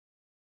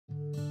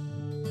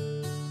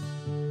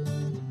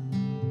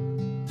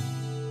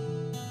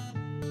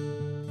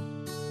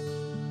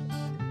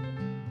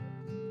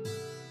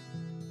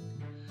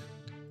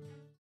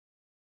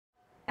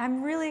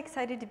I'm really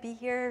excited to be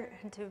here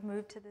and to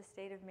move to the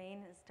state of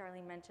Maine. As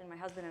Darlene mentioned, my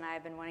husband and I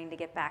have been wanting to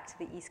get back to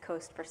the East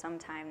Coast for some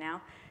time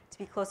now, to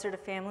be closer to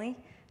family,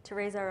 to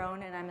raise our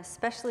own, and I'm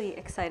especially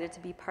excited to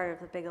be part of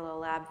the Bigelow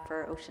Lab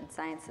for Ocean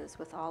Sciences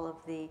with all of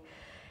the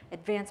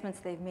advancements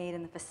they've made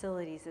in the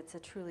facilities. It's a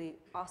truly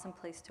awesome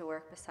place to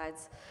work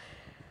besides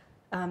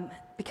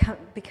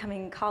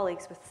becoming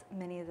colleagues with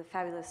many of the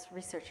fabulous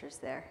researchers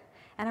there.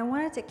 And I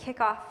wanted to kick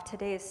off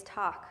today's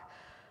talk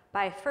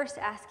by first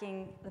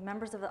asking the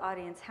members of the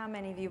audience how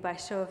many of you, by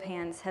show of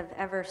hands, have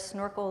ever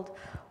snorkeled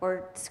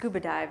or scuba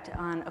dived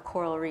on a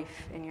coral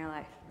reef in your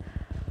life?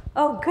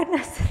 Oh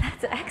goodness,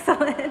 that's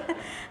excellent.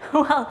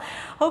 Well,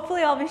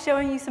 hopefully I'll be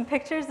showing you some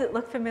pictures that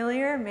look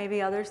familiar.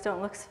 Maybe others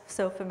don't look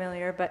so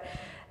familiar, but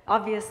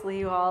obviously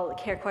you all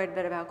care quite a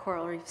bit about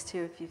coral reefs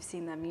too. If you've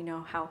seen them, you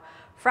know how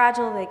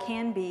fragile they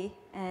can be,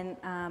 and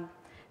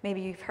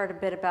maybe you've heard a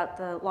bit about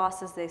the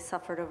losses they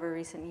suffered over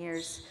recent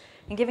years.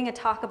 And giving a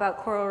talk about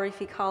coral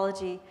reef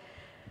ecology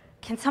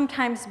can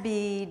sometimes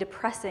be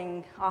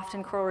depressing.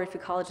 Often coral reef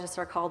ecologists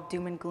are called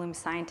doom and gloom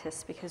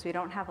scientists because we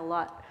don't have a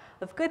lot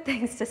of good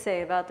things to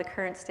say about the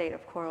current state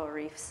of coral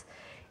reefs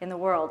in the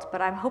world.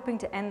 But I'm hoping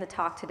to end the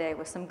talk today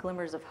with some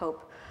glimmers of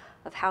hope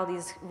of how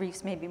these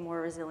reefs may be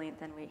more resilient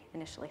than we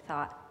initially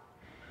thought.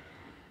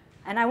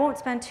 And I won't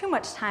spend too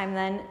much time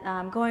then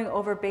going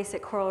over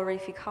basic coral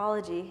reef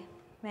ecology.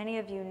 Many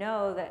of you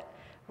know that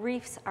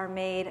reefs are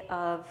made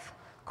of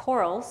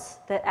corals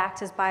that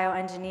act as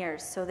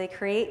bioengineers. So they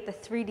create the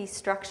 3D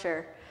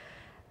structure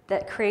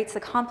that creates the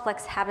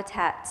complex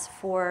habitats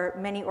for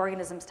many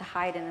organisms to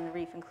hide in the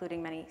reef,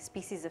 including many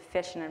species of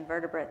fish and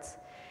invertebrates.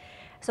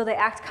 So they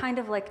act kind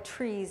of like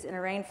trees in a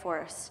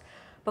rainforest.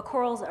 But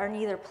corals are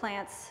neither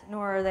plants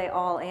nor are they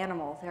all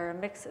animal. They're a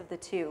mix of the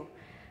two.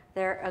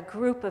 They're a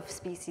group of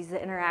species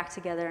that interact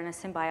together in a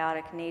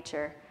symbiotic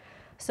nature.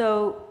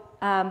 So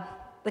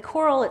the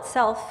coral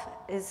itself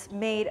is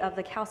made of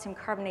the calcium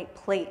carbonate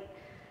plate.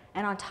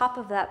 And on top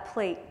of that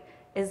plate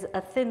is a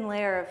thin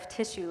layer of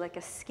tissue, like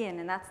a skin,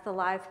 and that's the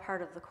live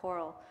part of the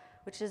coral,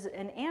 which is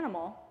an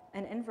animal,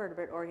 an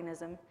invertebrate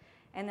organism.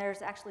 And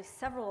there's actually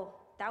several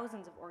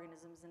thousands of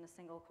organisms in a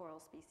single coral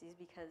species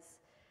because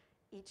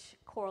each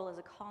coral is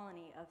a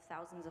colony of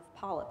thousands of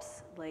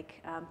polyps,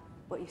 like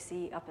what you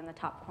see up in the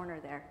top corner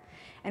there.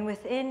 And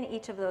within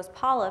each of those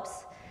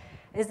polyps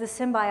is the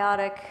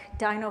symbiotic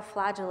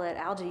dinoflagellate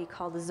algae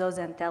called the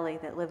zooxanthellae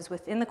that lives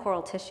within the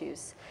coral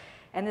tissues.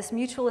 And this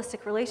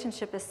mutualistic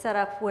relationship is set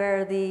up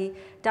where the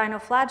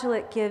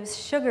dinoflagellate gives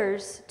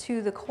sugars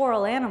to the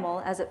coral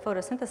animal as it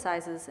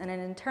photosynthesizes, and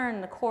in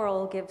turn, the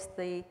coral gives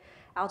the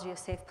algae a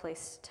safe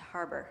place to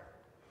harbor.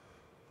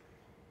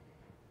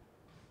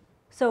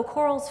 So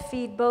corals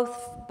feed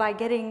both by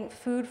getting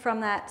food from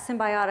that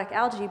symbiotic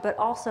algae, but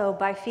also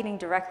by feeding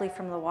directly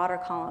from the water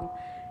column.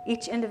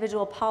 Each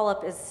individual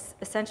polyp is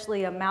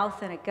essentially a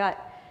mouth and a gut,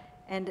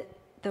 and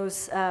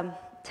those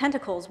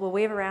tentacles will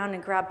wave around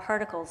and grab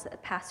particles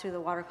that pass through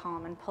the water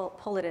column and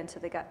pull it into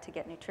the gut to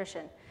get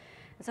nutrition.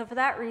 And so for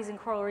that reason,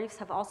 coral reefs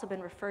have also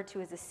been referred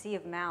to as a sea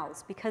of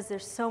mouths because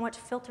there's so much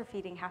filter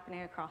feeding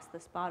happening across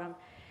this bottom.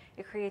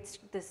 It creates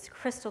this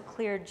crystal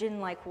clear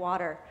gin-like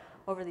water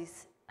over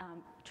these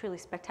truly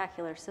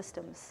spectacular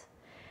systems.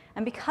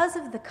 And because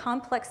of the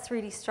complex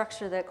 3D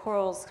structure that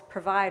corals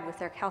provide with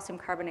their calcium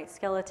carbonate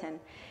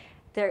skeleton,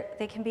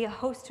 they can be a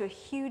host to a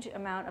huge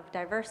amount of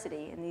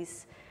diversity in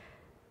these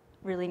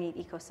really neat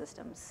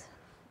ecosystems.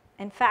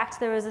 In fact,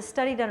 there was a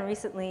study done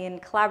recently in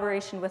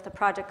collaboration with a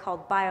project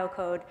called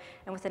BioCode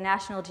and with the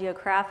National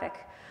Geographic,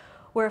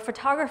 where a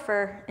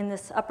photographer in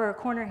this upper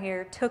corner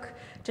here took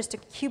just a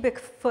cubic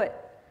foot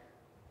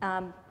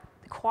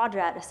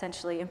quadrat,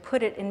 essentially, and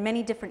put it in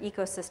many different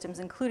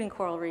ecosystems, including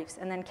coral reefs,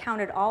 and then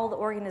counted all the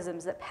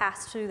organisms that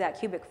passed through that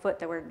cubic foot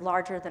that were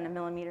larger than 1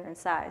 millimeter in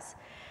size,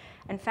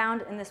 and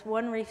found in this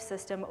one reef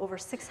system over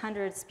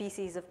 600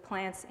 species of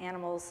plants,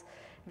 animals,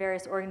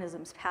 various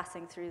organisms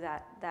passing through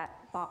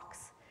that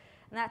box.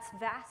 And that's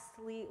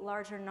vastly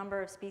larger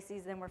number of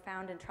species than were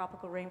found in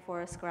tropical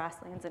rainforests,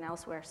 grasslands, and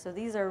elsewhere. So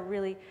these are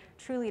really,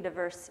 truly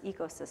diverse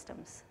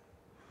ecosystems.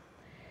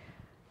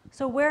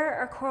 So where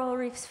are coral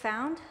reefs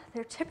found?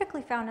 They're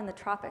typically found in the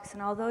tropics,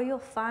 and although you'll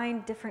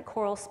find different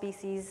coral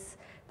species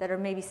that are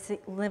maybe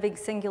living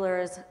singular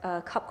as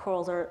cup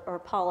corals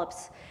or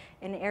polyps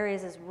in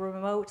areas as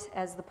remote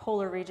as the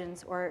polar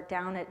regions or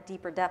down at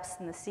deeper depths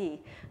in the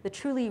sea, the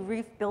truly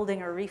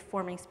reef-building or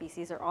reef-forming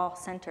species are all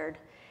centered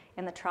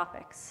in the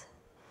tropics.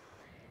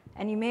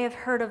 And you may have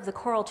heard of the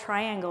coral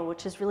triangle,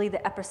 which is really the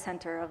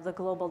epicenter of the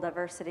global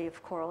diversity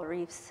of coral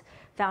reefs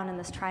found in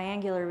this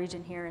triangular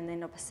region here in the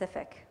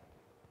Indo-Pacific.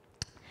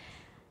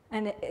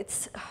 And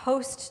it's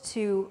host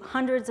to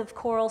hundreds of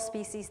coral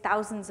species,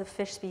 thousands of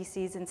fish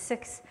species, and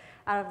 6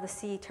 out of the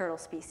sea turtle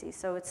species.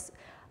 So it's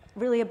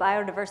really a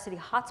biodiversity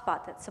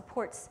hotspot that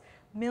supports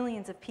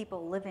millions of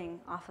people living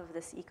off of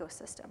this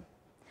ecosystem.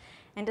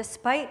 And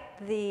despite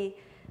the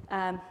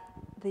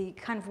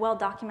kind of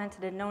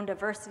well-documented and known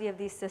diversity of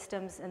these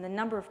systems and the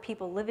number of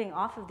people living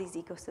off of these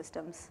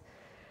ecosystems,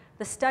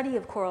 the study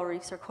of coral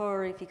reefs or coral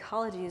reef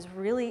ecology is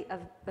really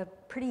a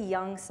pretty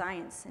young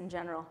science in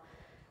general.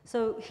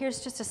 So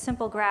here's just a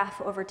simple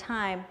graph over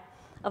time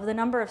of the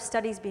number of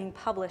studies being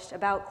published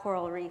about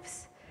coral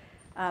reefs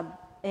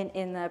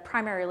in the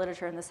primary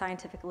literature, in the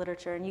scientific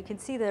literature. And you can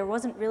see there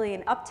wasn't really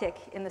an uptick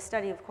in the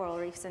study of coral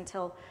reefs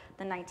until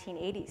the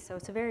 1980s. So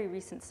it's a very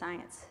recent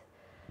science.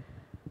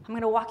 I'm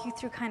going to walk you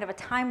through kind of a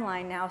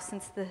timeline now,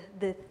 since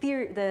the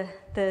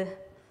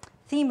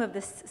theme of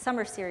this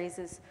summer series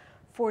is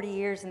 40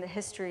 years in the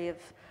history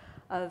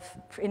of,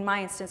 in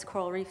my instance,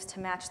 coral reefs,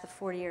 to match the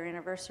 40-year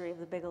anniversary of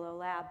the Bigelow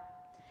Lab.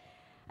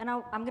 And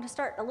I'm going to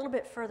start a little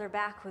bit further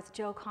back with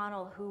Joe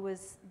Connell, who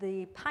was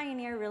the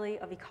pioneer, really,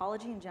 of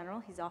ecology in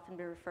general. He's often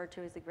been referred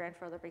to as the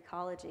grandfather of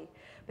ecology.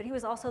 But he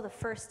was also the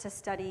first to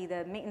study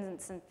the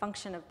maintenance and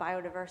function of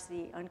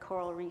biodiversity on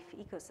coral reef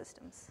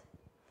ecosystems.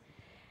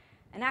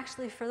 And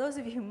actually, for those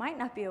of you who might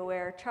not be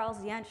aware, Charles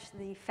Jentzsch,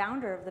 the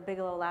founder of the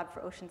Bigelow Lab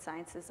for Ocean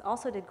Sciences,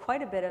 also did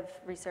quite a bit of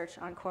research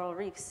on coral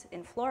reefs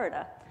in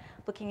Florida,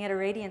 looking at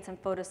irradiance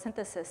and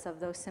photosynthesis of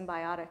those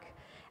symbiotic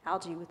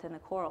algae within the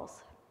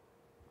corals.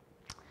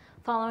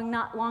 Following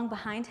not long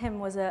behind him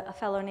was a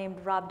fellow named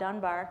Rob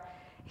Dunbar.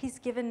 He's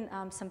given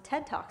some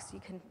TED Talks. You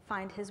can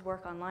find his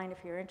work online if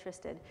you're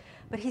interested.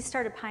 But he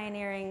started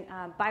pioneering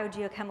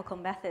biogeochemical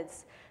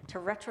methods to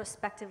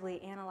retrospectively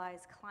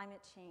analyze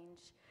climate change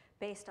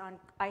based on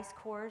ice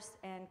cores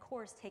and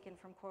cores taken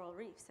from coral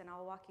reefs. And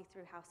I'll walk you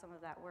through how some of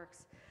that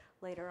works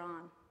later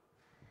on.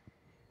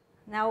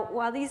 Now,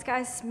 while these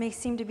guys may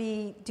seem to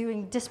be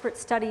doing disparate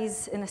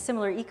studies in a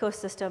similar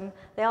ecosystem,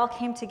 they all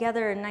came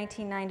together in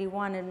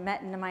 1991 and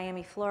met in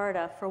Miami,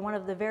 Florida for one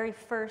of the very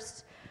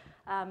first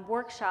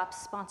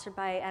workshops sponsored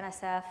by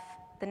NSF,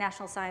 the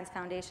National Science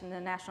Foundation,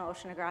 the National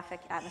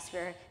Oceanographic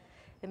Atmospheric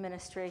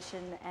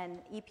Administration, and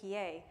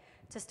EPA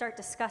to start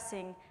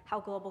discussing how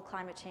global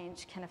climate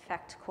change can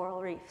affect coral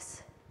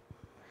reefs.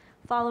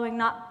 Following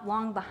not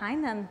long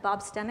behind them,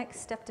 Bob Stenek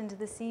stepped into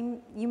the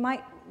scene. You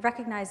might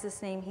recognize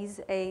this name. He's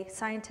a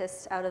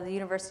scientist out of the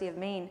University of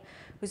Maine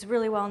who's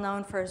really well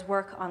known for his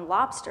work on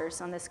lobsters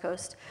on this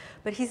coast,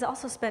 but he's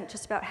also spent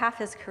just about half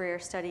his career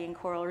studying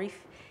coral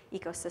reef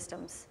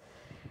ecosystems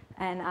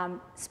and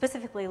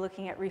specifically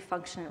looking at reef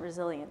function and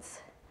resilience.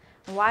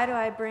 And why do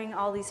I bring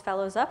all these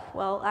fellows up?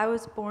 Well, I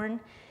was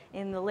born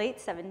in the late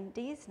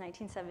 70s,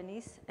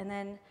 1970s, and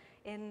then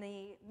in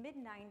the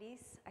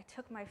mid-90s, I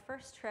took my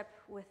first trip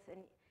with an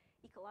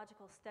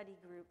ecological study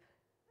group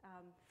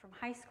from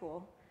high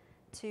school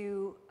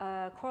to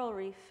a coral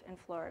reef in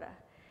Florida.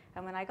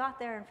 And when I got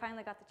there and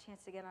finally got the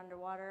chance to get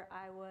underwater,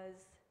 I was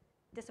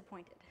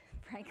disappointed,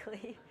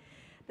 frankly.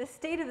 The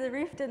state of the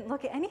reef didn't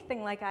look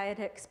anything like I had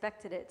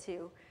expected it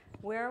to.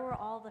 Where were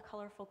all the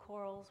colorful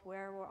corals?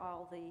 Where were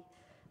all the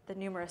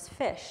numerous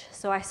fish?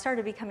 So I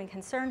started becoming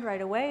concerned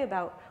right away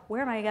about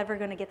where am I ever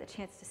going to get the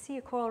chance to see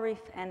a coral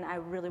reef, and I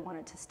really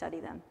wanted to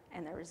study them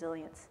and their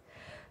resilience.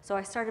 So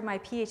I started my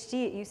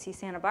PhD at UC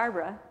Santa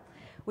Barbara,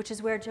 which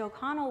is where Joe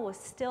Connell was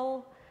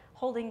still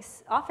holding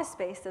office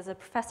space as a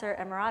professor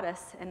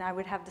emeritus, and I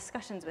would have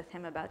discussions with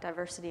him about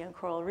diversity on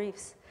coral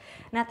reefs.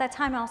 And at that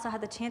time, I also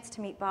had the chance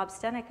to meet Bob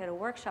Stenek at a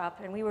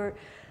workshop, and we were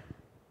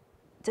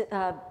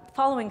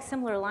following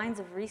similar lines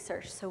of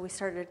research, so we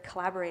started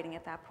collaborating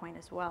at that point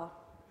as well.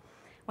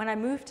 When I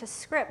moved to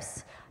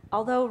Scripps,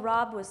 although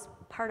Rob was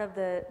part of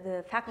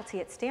the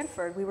faculty at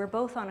Stanford, we were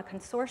both on a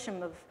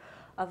consortium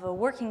of a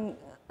working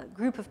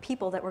group of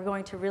people that were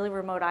going to really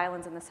remote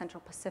islands in the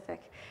Central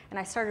Pacific. And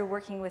I started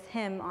working with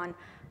him on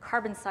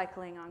carbon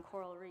cycling on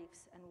coral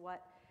reefs and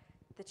what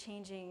the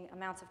changing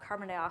amounts of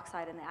carbon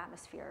dioxide in the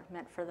atmosphere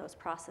meant for those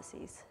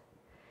processes.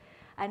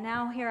 And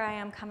now here I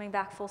am coming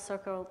back full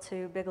circle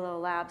to Bigelow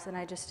Labs, and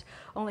I just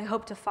only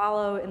hope to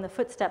follow in the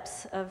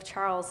footsteps of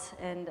Charles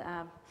and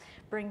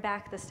bring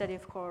back the study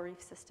of coral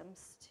reef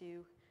systems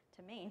to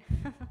Maine.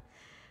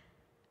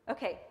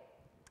 Okay,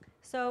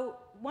 so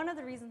one of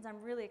the reasons I'm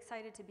really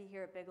excited to be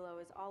here at Bigelow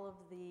is all of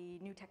the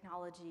new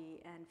technology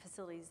and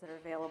facilities that are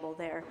available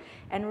there.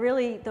 And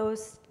really,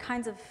 those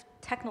kinds of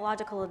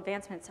technological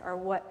advancements are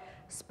what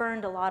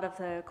spurned a lot of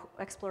the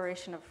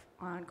exploration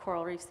on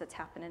coral reefs that's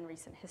happened in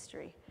recent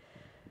history.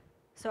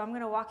 So I'm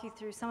going to walk you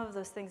through some of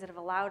those things that have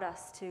allowed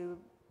us to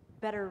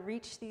better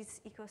reach these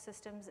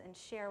ecosystems and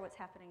share what's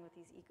happening with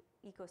these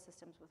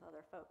ecosystems with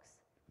other folks.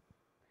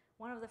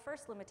 One of the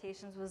first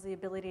limitations was the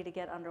ability to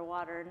get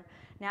underwater, and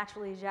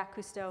naturally Jacques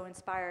Cousteau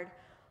inspired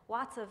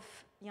lots of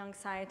young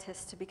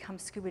scientists to become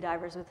scuba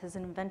divers with his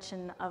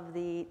invention of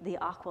the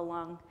aqua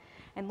lung.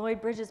 And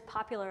Lloyd Bridges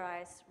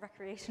popularized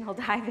recreational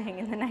diving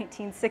in the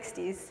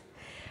 1960s.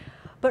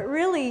 But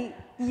really,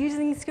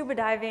 using scuba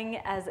diving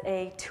as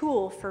a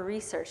tool for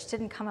research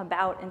didn't come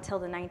about until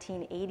the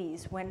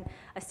 1980s, when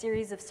a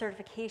series of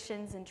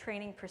certifications and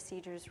training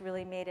procedures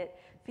really made it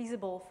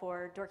feasible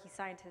for dorky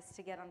scientists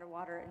to get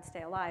underwater and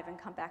stay alive and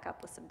come back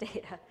up with some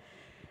data.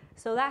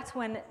 So that's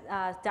when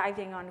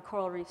diving on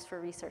coral reefs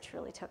for research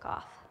really took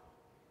off.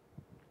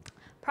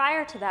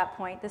 Prior to that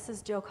point, this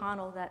is Joe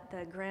Connell,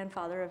 the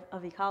grandfather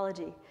of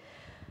ecology,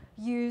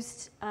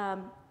 used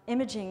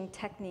imaging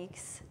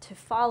techniques to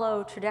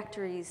follow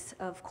trajectories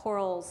of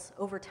corals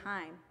over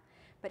time.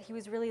 But he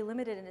was really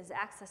limited in his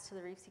access to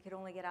the reefs. He could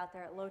only get out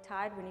there at low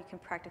tide when you can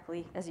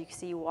practically, as you can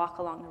see, walk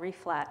along the reef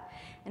flat.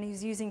 And he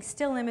was using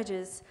still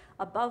images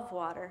above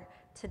water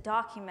to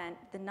document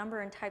the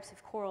number and types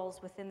of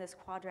corals within this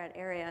quadrat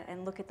area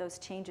and look at those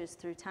changes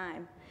through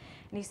time.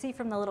 And you see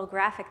from the little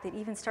graphic that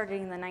even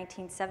starting in the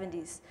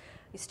 1970s,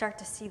 you start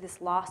to see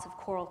this loss of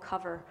coral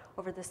cover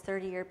over this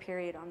 30-year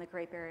period on the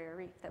Great Barrier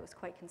Reef that was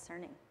quite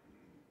concerning.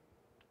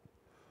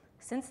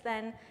 Since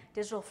then,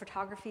 digital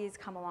photography has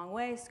come a long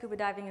way, scuba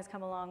diving has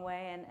come a long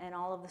way, and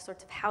all of the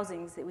sorts of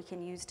housings that we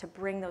can use to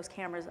bring those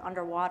cameras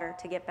underwater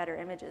to get better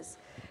images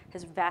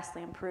has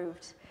vastly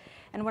improved.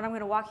 And what I'm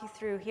going to walk you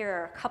through here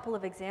are a couple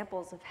of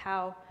examples of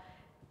how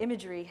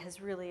imagery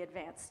has really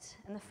advanced.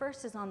 And the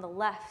first is on the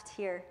left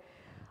here.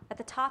 At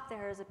the top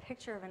there is a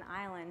picture of an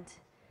island,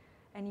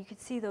 and you can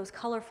see those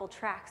colorful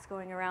tracks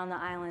going around the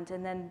island,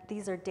 and then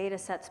these are data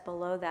sets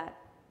below that.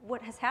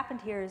 What has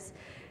happened here is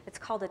it's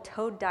called a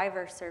towed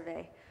diver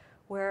survey,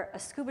 where a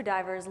scuba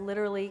diver is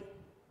literally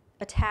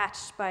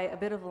attached by a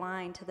bit of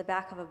line to the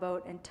back of a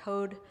boat and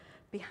towed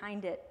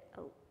behind it.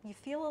 You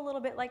feel a little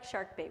bit like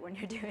shark bait when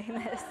you're doing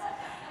this.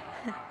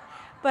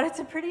 But it's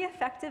a pretty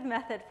effective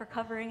method for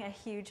covering a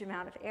huge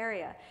amount of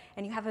area.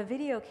 And you have a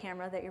video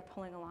camera that you're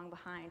pulling along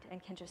behind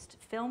and can just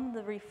film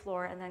the reef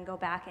floor and then go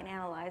back and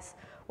analyze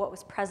what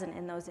was present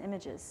in those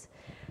images.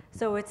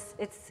 So it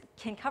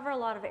can cover a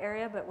lot of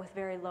area, but with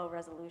very low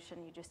resolution.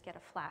 You just get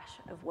a flash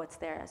of what's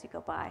there as you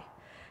go by.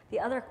 The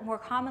other more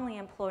commonly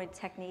employed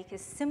technique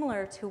is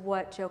similar to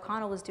what Joe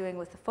Connell was doing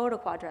with the photo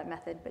quadrat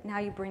method, but now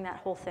you bring that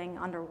whole thing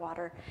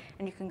underwater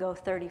and you can go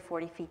 30,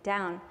 40 feet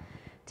down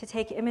to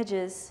take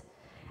images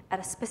at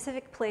a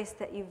specific place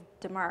that you've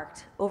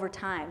demarked over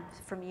time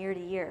from year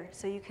to year.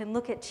 So you can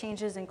look at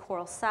changes in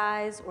coral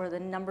size or the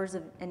numbers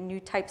of and new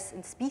types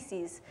and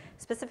species,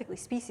 specifically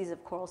species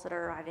of corals that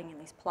are arriving in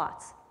these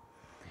plots.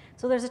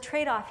 So there's a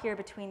trade-off here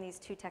between these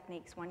two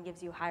techniques. One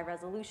gives you high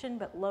resolution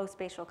but low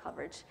spatial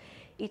coverage.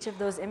 Each of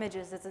those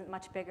images isn't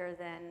much bigger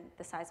than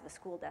the size of a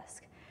school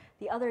desk.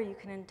 The other, you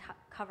can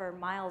cover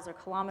miles or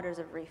kilometers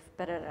of reef,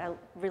 but at a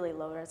really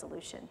low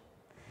resolution.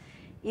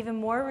 Even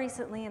more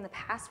recently, in the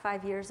past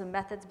 5 years, a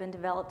method's been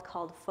developed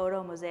called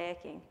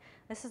photomosaicing.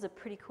 This is a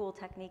pretty cool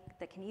technique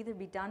that can either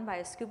be done by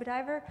a scuba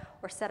diver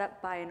or set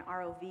up by an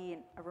ROV,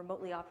 a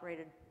remotely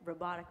operated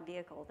robotic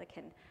vehicle that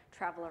can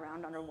travel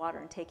around underwater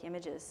and take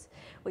images.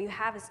 What you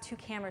have is two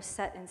cameras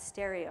set in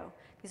stereo.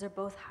 These are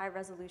both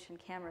high-resolution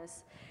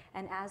cameras.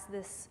 And as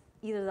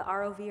either the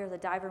ROV or the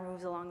diver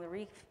moves along the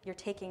reef, you're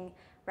taking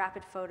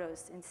rapid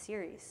photos in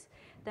series.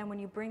 Then when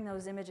you bring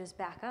those images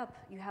back up,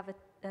 you have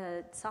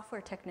a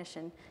software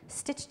technician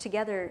stitch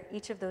together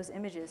each of those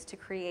images to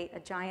create a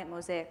giant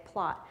mosaic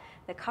plot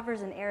that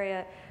covers an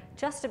area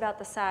just about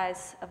the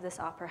size of this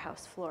opera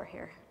house floor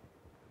here.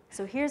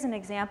 So here's an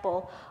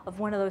example of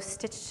one of those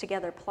stitched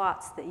together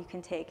plots that you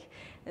can take.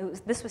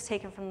 This was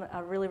taken from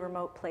a really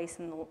remote place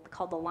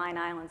called the Line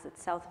Islands.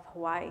 It's south of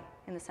Hawaii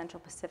in the Central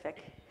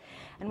Pacific.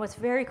 And what's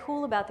very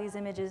cool about these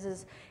images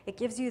is it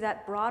gives you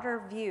that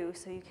broader view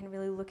so you can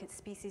really look at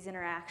species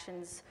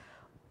interactions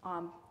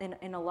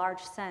in a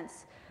large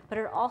sense. But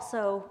it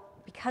also,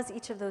 because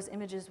each of those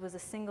images was a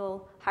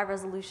single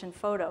high-resolution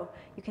photo,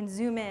 you can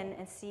zoom in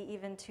and see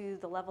even to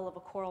the level of a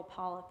coral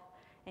polyp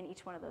in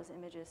each one of those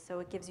images. So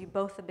it gives you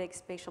both the big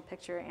spatial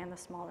picture and the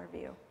smaller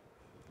view.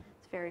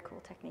 It's a very cool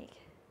technique.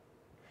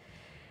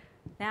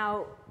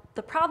 Now,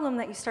 the problem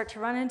that you start to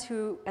run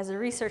into as a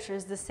researcher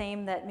is the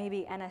same that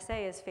maybe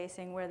NSA is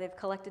facing, where they've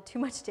collected too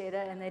much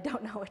data and they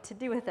don't know what to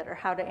do with it or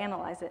how to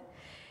analyze it.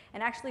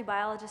 And actually,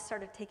 biologists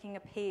started taking a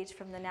page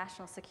from the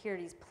National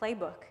Security's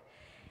playbook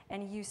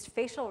and used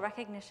facial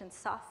recognition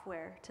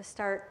software to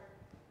start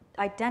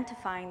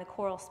identifying the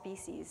coral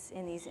species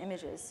in these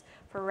images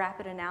for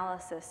rapid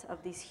analysis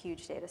of these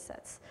huge data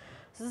sets.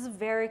 So this is a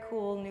very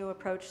cool new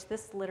approach.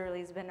 This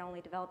literally has been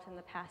only developed in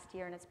the past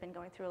year, and it's been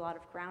going through a lot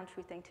of ground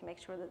truthing to make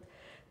sure that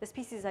the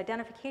species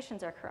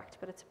identifications are correct,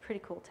 but it's a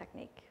pretty cool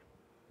technique.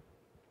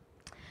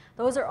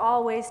 Those are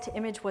all ways to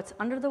image what's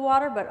under the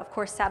water, but of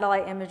course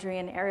satellite imagery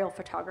and aerial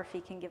photography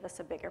can give us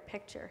a bigger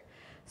picture.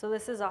 So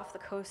this is off the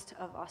coast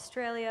of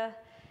Australia,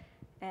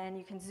 and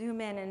you can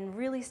zoom in and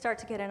really start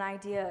to get an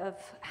idea of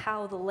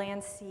how the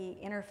land-sea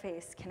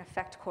interface can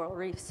affect coral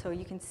reefs. So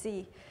you can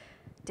see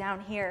down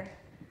here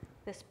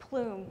this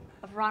plume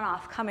of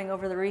runoff coming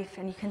over the reef,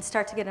 and you can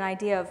start to get an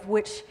idea of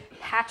which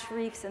patch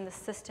reefs in the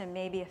system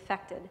may be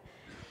affected.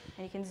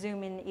 And you can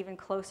zoom in even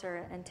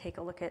closer and take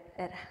a look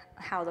at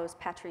how those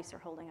patch reefs are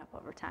holding up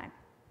over time.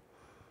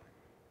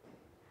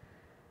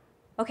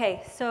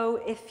 Okay, so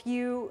if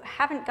you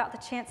haven't got the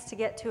chance to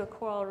get to a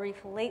coral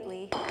reef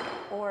lately,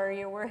 or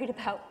you're worried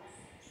about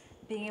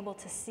being able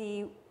to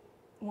see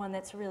one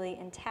that's really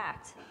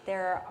intact,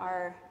 there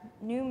are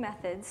new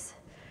methods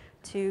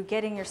to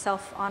getting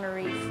yourself on a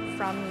reef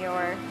from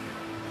your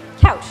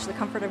couch, the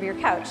comfort of your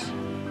couch.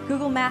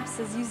 Google Maps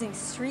is using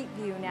Street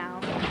View now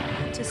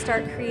to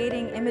start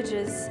creating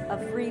images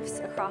of reefs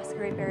across the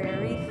Great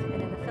Barrier Reef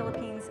and in the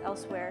Philippines,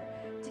 elsewhere,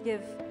 to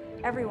give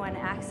everyone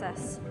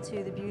access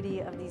to the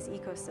beauty of these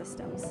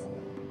ecosystems.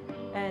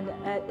 And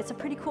it's a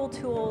pretty cool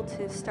tool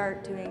to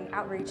start doing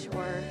outreach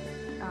or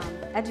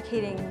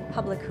educating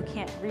public who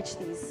can't reach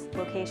these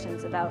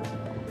locations about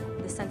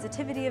the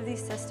sensitivity of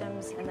these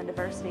systems and the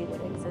diversity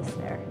that exists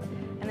there.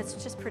 And it's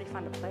just pretty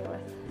fun to play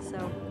with.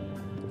 So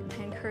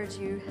I encourage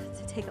you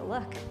to take a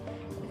look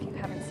if you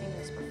haven't seen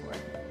this before.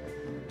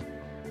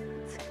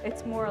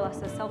 It's more or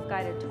less a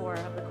self-guided tour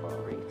of the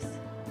coral reefs.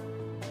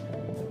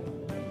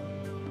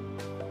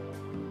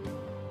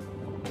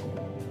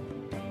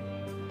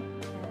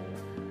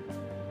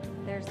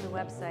 And there's the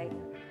website.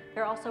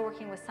 They're also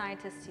working with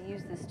scientists to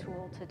use this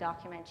tool to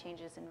document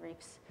changes in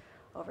reefs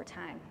over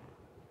time.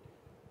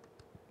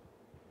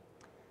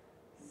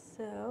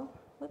 So,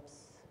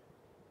 whoops.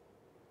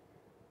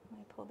 Let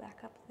me pull back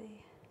up the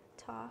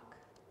talk.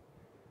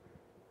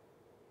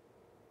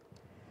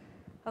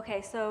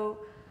 Okay, so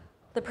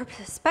the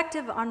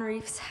perspective on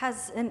reefs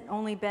hasn't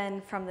only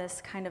been from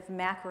this kind of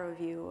macro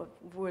view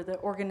of where the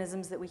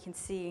organisms that we can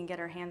see and get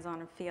our hands on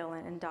and feel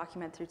and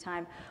document through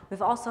time.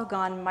 We've also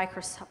gone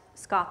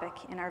microscopic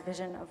in our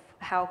vision of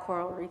how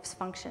coral reefs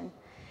function.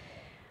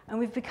 And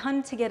we've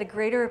begun to get a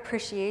greater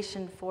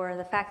appreciation for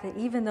the fact that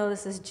even though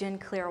this is gin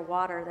clear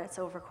water that's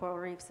over coral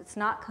reefs, it's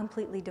not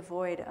completely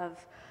devoid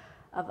of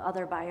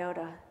other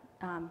biota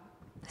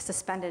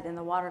suspended in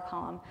the water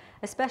column.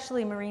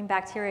 Especially marine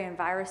bacteria and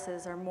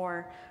viruses are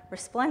more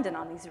resplendent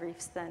on these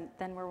reefs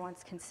than were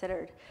once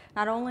considered.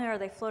 Not only are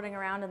they floating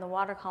around in the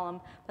water column,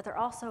 but they're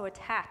also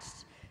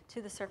attached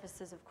to the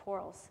surfaces of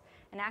corals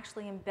and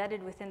actually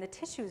embedded within the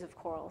tissues of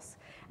corals.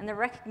 And the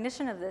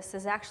recognition of this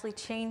has actually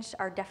changed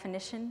our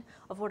definition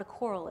of what a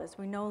coral is.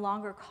 We no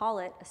longer call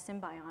it a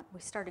symbiont. We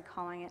started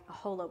calling it a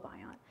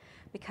holobiont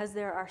because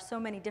there are so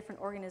many different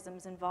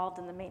organisms involved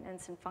in the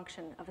maintenance and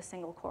function of a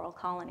single coral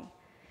colony.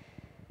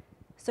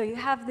 So you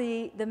have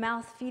the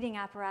mouth feeding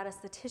apparatus,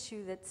 the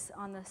tissue that's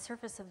on the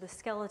surface of the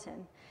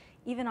skeleton.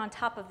 Even on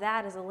top of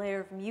that is a layer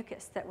of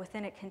mucus that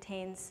within it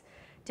contains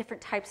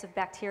different types of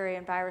bacteria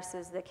and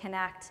viruses that can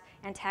act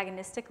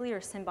antagonistically or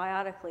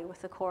symbiotically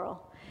with the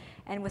coral.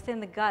 And within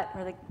the gut,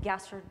 or the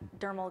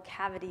gastrodermal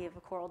cavity of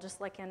a coral,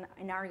 just like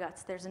in our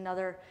guts, there's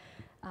another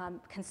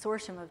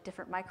consortium of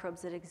different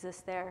microbes that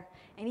exist there.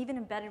 And even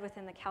embedded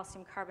within the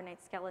calcium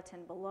carbonate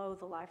skeleton below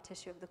the live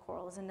tissue of the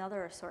coral is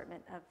another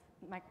assortment of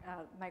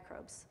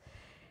microbes.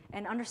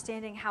 And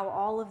understanding how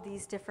all of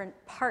these different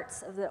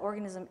parts of the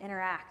organism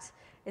interact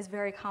is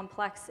very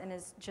complex and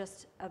is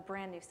just a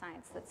brand new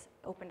science that's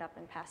opened up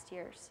in past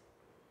years.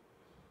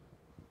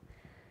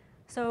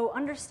 So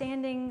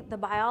understanding the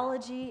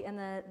biology and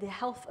the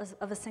health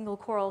of a single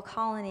coral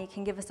colony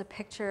can give us a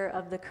picture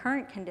of the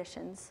current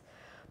conditions,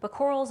 but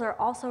corals are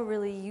also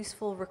really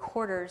useful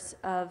recorders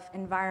of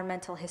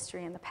environmental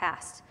history in the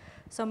past.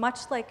 So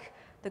much like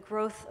the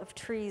growth of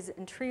trees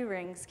and tree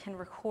rings can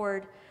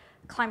record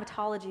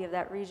climatology of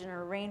that region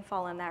or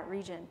rainfall in that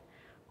region,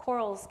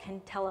 corals can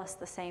tell us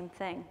the same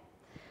thing.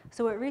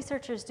 So what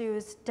researchers do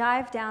is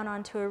dive down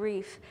onto a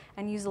reef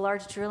and use a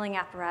large drilling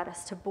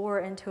apparatus to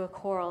bore into a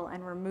coral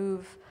and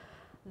remove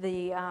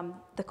the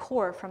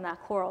core from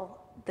that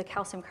coral, the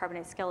calcium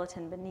carbonate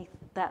skeleton beneath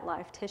that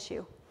live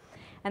tissue.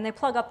 And they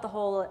plug up the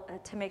hole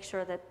to make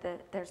sure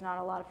that there's not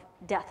a lot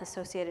of death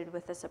associated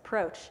with this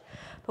approach.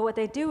 But what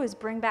they do is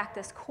bring back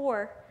this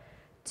core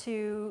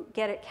to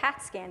get it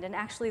CAT scanned. And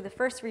actually the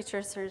first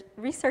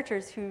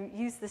researchers who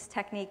used this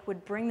technique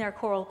would bring their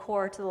coral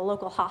core to the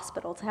local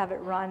hospital to have it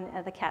run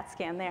at the CAT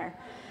scan there.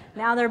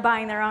 Now they're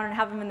buying their own and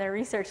have them in their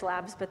research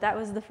labs, but that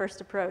was the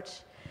first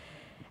approach.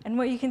 And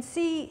what you can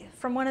see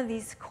from one of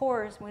these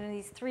cores, one of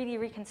these 3D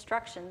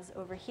reconstructions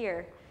over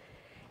here,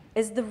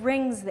 is the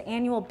rings, the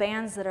annual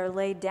bands that are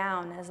laid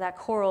down as that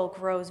coral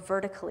grows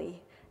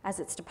vertically as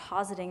it's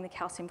depositing the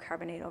calcium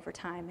carbonate over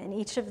time. And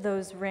each of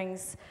those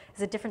rings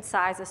is a different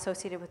size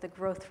associated with the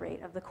growth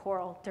rate of the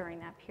coral during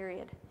that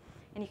period.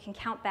 And you can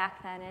count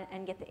back then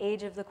and get the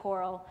age of the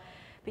coral,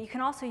 but you can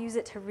also use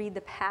it to read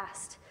the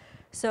past.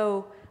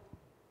 So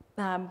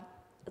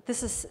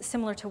this is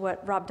similar to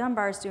what Rob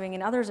Dunbar is doing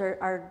and others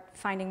are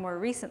finding more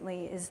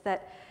recently, is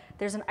that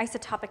there's an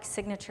isotopic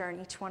signature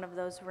in each one of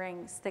those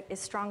rings that is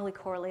strongly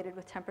correlated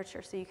with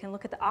temperature. So you can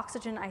look at the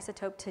oxygen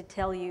isotope to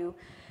tell you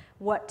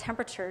what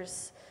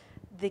temperatures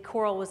the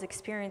coral was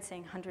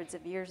experiencing hundreds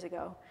of years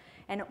ago.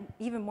 And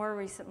even more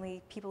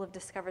recently, people have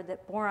discovered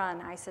that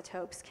boron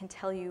isotopes can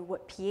tell you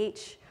what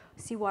pH,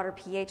 seawater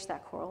pH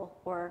that coral,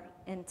 or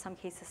in some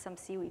cases some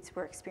seaweeds,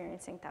 were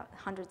experiencing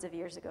hundreds of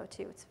years ago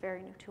too. It's a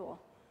very new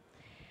tool.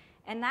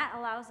 And that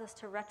allows us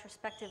to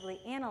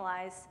retrospectively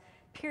analyze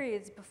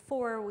periods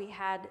before we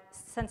had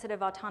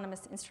sensitive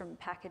autonomous instrument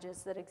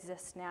packages that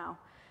exist now,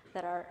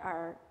 that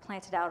are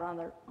planted out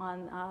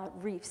on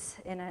reefs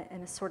in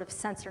a sort of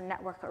sensor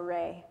network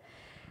array.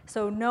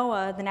 So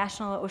NOAA, the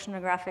National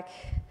Oceanographic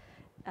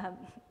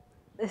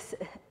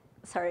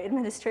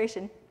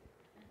Administration,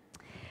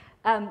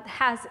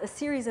 has a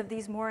series of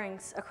these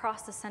moorings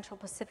across the Central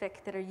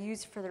Pacific that are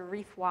used for the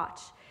reef watch.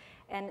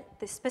 And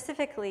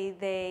specifically,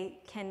 they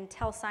can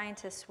tell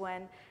scientists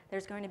when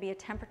there's going to be a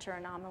temperature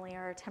anomaly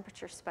or a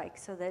temperature spike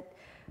so that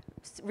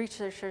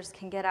researchers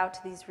can get out to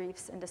these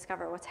reefs and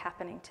discover what's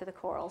happening to the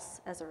corals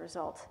as a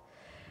result.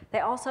 They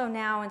also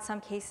now, in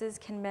some cases,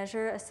 can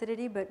measure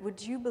acidity, but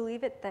would you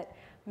believe it that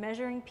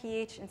measuring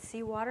pH in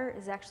seawater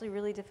is actually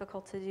really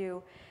difficult to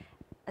do,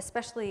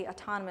 especially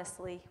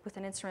autonomously with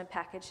an instrument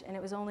package, and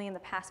it was only in the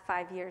past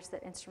 5 years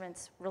that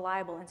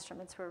reliable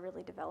instruments were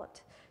really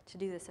developed to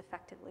do this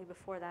effectively.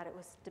 Before that, it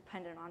was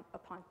dependent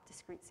upon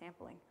discrete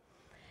sampling.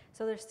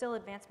 So there's still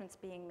advancements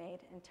being made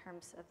in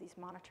terms of these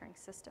monitoring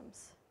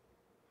systems.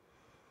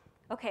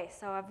 Okay,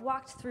 so I've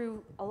walked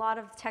through a lot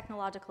of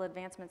technological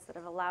advancements that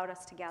have allowed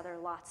us to gather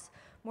lots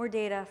more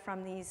data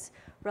from these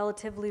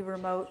relatively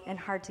remote and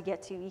hard to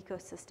get to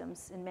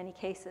ecosystems in many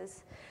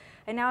cases.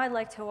 And now I'd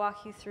like to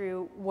walk you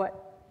through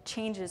what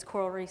changes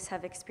coral reefs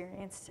have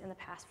experienced in the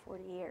past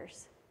 40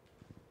 years.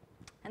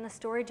 And the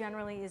story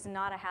generally is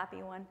not a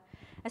happy one,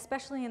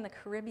 especially in the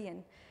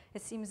Caribbean.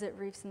 It seems that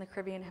reefs in the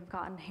Caribbean have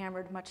gotten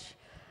hammered much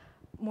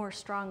more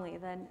strongly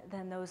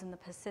than those in the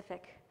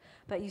Pacific.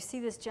 But you see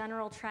this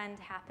general trend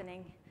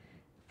happening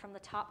from the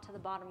top to the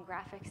bottom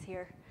graphics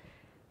here,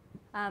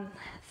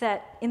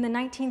 that in the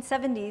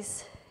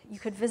 1970s, you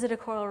could visit a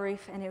coral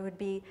reef and it would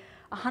be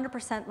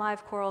 100%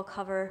 live coral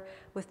cover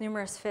with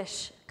numerous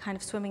fish kind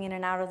of swimming in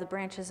and out of the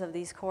branches of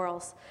these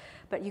corals.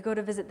 But you go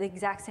to visit the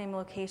exact same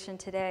location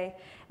today,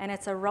 and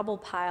it's a rubble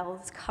pile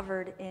that's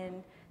covered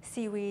in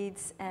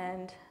seaweeds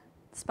and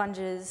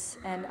sponges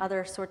and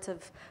other sorts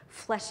of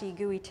fleshy,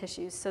 gooey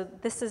tissues. So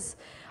this has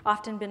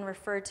often been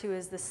referred to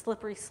as the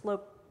slippery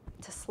slope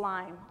to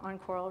slime on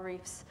coral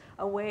reefs,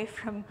 away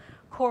from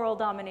coral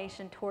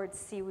domination towards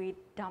seaweed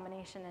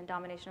domination and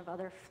domination of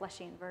other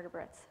fleshy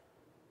invertebrates.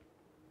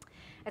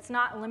 It's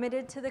not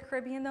limited to the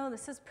Caribbean, though.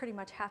 This is pretty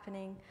much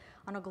happening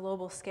on a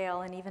global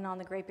scale, and even on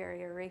the Great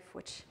Barrier Reef,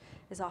 which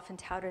is often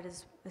touted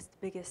as the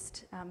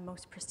biggest,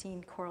 most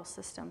pristine coral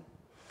system.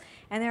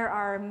 And there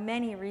are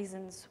many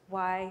reasons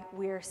why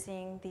we're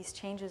seeing these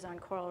changes on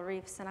coral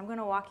reefs, and I'm going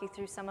to walk you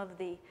through some of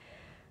the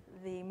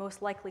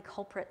most likely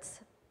culprits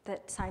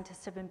that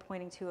scientists have been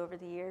pointing to over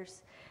the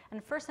years.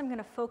 And first, I'm going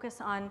to focus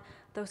on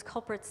those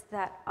culprits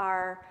that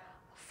are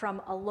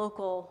from a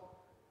local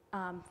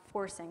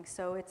forcing.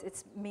 So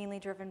it's mainly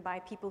driven by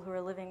people who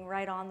are living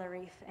right on the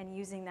reef and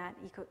using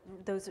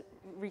those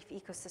reef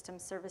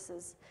ecosystem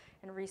services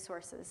and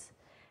resources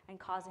and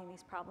causing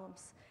these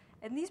problems.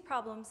 And these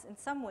problems, in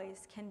some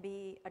ways, can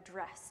be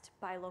addressed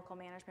by local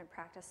management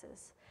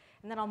practices.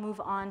 And then I'll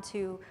move on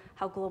to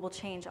how global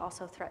change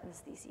also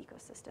threatens these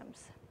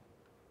ecosystems.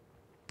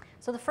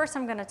 So the first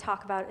I'm going to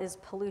talk about is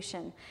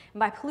pollution. And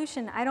by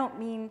pollution, I don't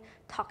mean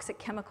toxic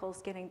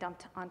chemicals getting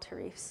dumped onto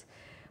reefs.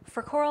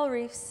 For coral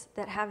reefs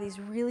that have these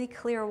really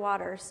clear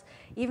waters,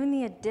 even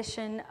the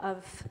addition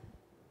of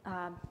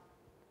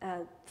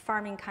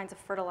farming kinds of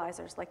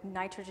fertilizers like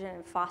nitrogen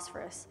and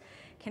phosphorus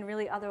can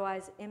really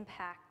otherwise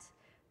impact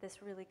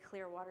this really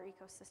clear water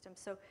ecosystem.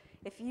 So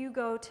if you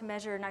go to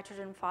measure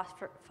nitrogen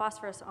and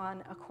phosphorus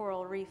on a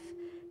coral reef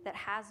that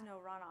has no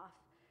runoff,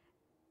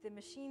 the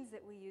machines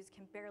that we use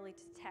can barely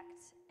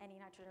detect any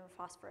nitrogen or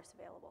phosphorus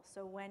available.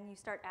 So when you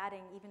start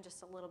adding even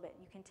just a little bit,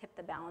 you can tip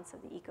the balance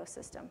of the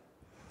ecosystem.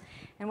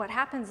 And what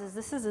happens is,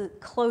 this is a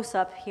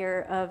close-up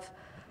here of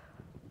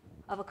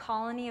a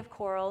colony of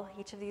coral.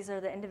 Each of these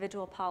are the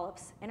individual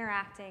polyps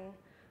interacting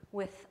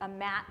with a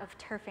mat of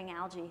turfing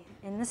algae.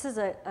 And this is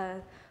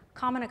a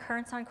common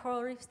occurrence on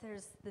coral reefs.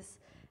 There's this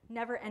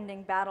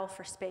never-ending battle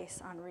for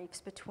space on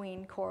reefs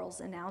between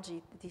corals and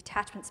algae. The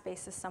attachment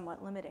space is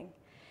somewhat limiting.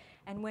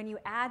 And when you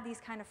add these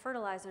kind of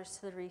fertilizers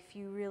to the reef,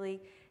 you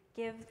really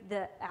give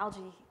the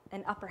algae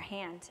an upper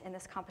hand in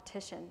this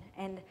competition.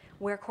 And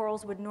where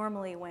corals would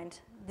normally win,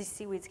 these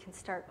seaweeds can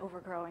start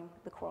overgrowing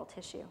the coral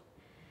tissue.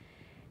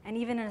 And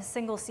even in a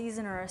single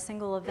season or a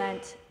single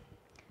event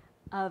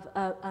of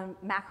a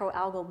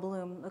macroalgal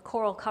bloom, the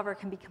coral cover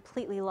can be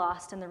completely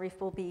lost, and the reef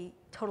will be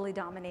totally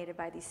dominated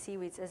by these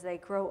seaweeds as they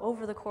grow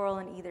over the coral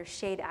and either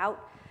shade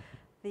out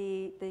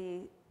the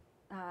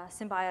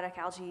symbiotic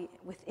algae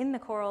within the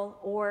coral,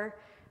 or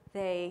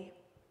they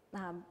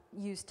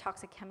use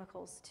toxic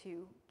chemicals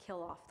to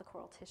kill off the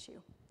coral tissue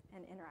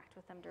and interact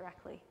with them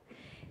directly.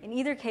 In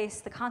either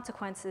case, the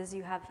consequence is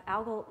you have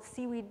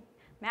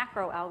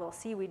macroalgal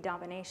seaweed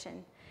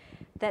domination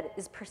that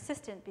is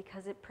persistent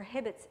because it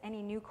prohibits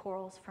any new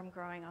corals from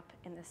growing up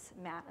in this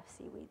mat of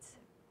seaweeds.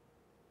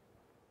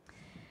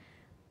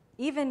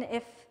 Even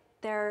if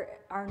there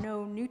are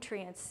no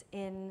nutrients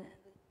in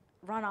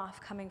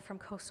runoff coming from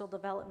coastal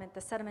development, the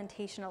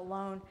sedimentation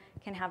alone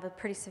can have a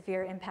pretty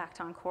severe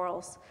impact on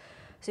corals.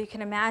 So you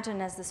can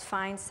imagine, as this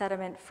fine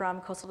sediment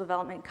from coastal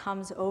development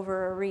comes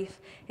over a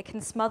reef, it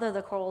can smother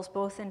the corals,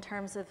 both in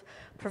terms of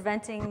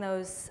preventing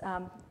those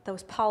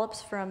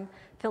polyps from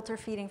filter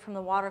feeding from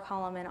the water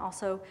column, and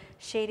also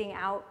shading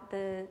out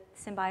the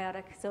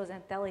symbiotic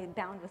zooxanthellae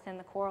bound within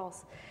the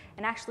corals,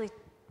 and actually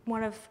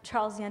one of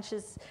Charles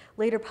Jentzsch's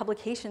later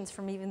publications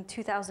from even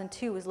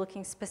 2002 was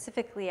looking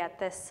specifically at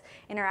this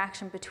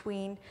interaction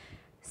between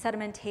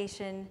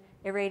sedimentation,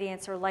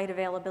 irradiance, or light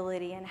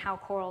availability, and how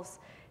corals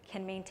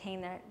can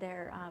maintain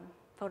their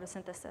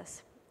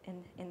photosynthesis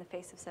in the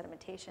face of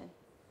sedimentation.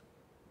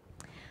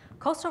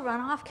 Coastal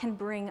runoff can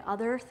bring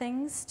other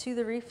things to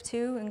the reef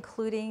too,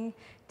 including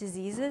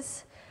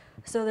diseases.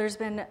 So there's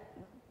been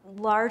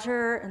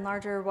larger and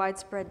larger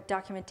widespread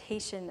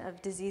documentation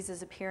of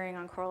diseases appearing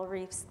on coral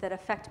reefs that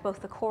affect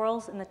both the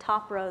corals in the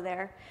top row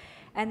there,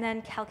 and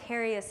then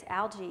calcareous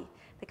algae,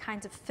 the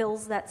kinds of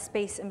fills that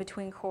space in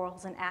between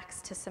corals and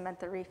acts to cement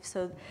the reef.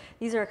 So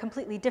these are a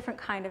completely different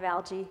kind of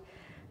algae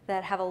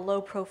that have a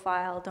low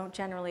profile, don't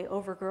generally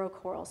overgrow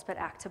corals, but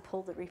act to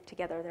pull the reef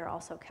together. They're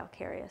also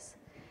calcareous.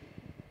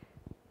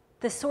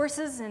 The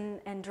sources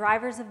and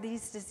drivers of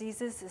these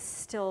diseases is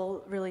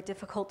still really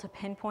difficult to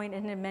pinpoint,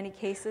 and in many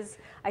cases,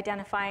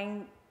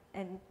 identifying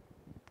the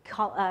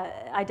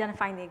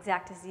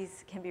exact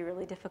disease can be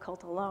really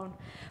difficult alone.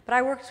 But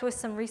I worked with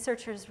some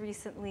researchers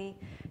recently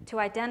to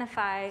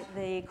identify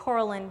the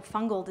coralline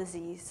fungal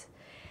disease.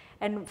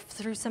 And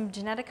through some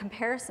genetic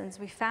comparisons,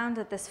 we found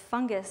that this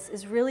fungus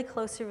is really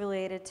closely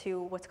related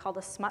to what's called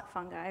a smut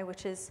fungi,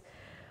 which is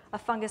a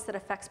fungus that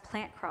affects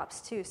plant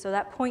crops too. So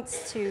that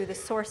points to the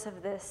source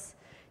of this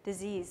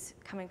disease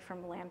coming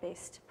from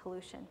land-based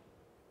pollution.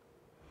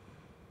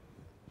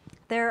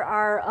 There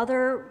are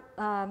other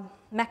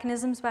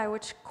mechanisms by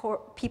which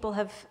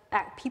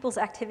people's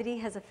activity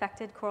has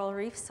affected coral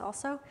reefs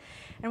also.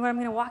 And what I'm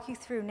going to walk you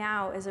through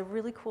now is a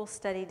really cool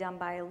study done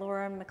by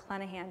Laura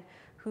McClenahan,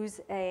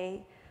 who's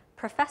a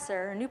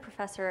new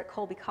professor at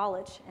Colby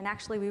College. And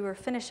actually, we were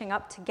finishing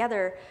up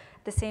together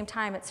at the same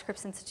time at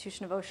Scripps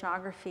Institution of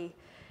Oceanography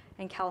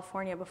in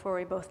California before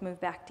we both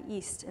moved back to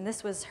East. And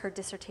this was her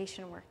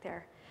dissertation work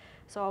there.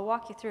 So I'll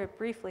walk you through it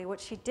briefly. What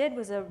she did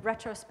was a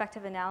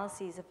retrospective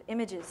analysis of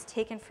images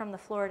taken from the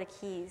Florida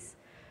Keys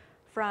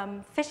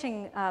from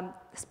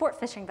sport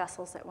fishing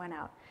vessels that went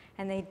out.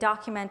 And they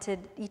documented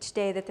each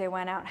day that they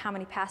went out, how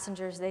many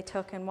passengers they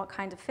took and what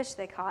kind of fish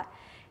they caught.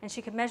 And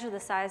she could measure the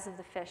size of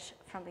the fish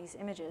from these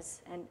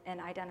images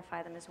and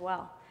identify them as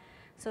well.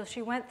 So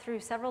she went through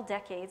several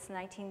decades, the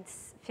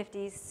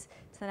 1950s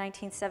to the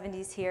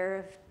 1970s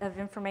here, of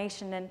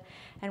information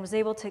and was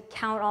able to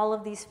count all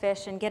of these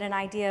fish and get an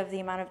idea of the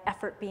amount of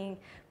effort being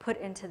put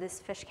into this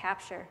fish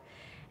capture.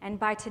 And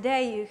by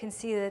today, you can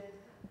see that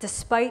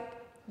despite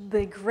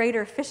the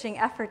greater fishing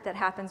effort that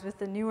happens with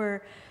the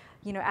newer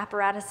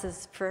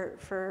apparatuses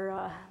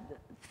for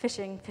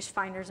fishing, fish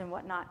finders and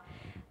whatnot,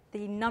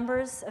 the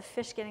numbers of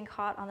fish getting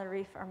caught on the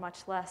reef are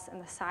much less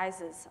and the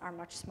sizes are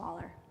much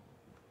smaller.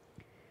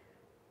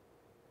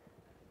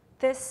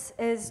 This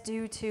is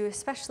due to,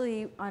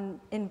 especially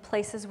in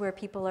places where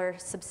people are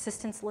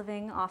subsistence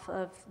living off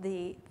of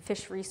the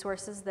fish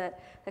resources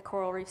that the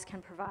coral reefs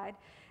can provide,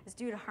 is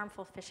due to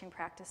harmful fishing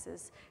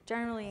practices,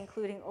 generally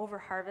including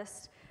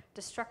overharvest,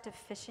 destructive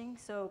fishing.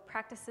 So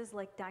practices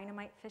like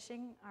dynamite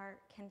fishing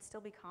can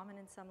still be common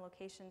in some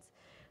locations.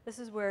 This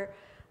is where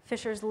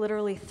fishers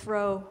literally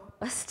throw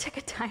a stick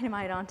of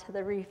dynamite onto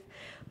the reef,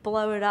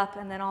 blow it up,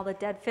 and then all the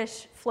dead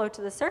fish float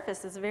to the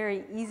surface. It's a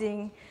very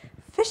easy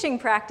fishing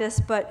practice,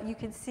 but you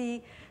can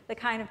see the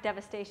kind of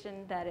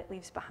devastation that it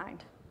leaves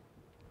behind.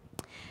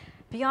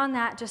 Beyond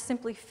that, just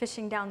simply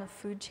fishing down the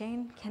food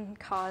chain can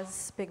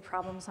cause big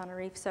problems on a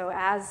reef. So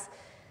as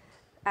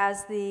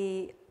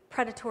the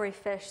predatory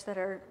fish that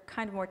are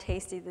kind of more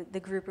tasty,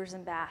 the groupers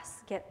and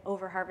bass, get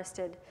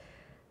over-harvested,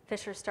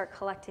 fishers start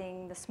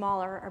collecting the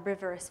smaller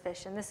herbivorous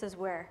fish, and this is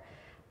where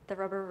the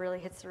rubber really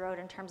hits the road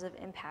in terms of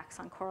impacts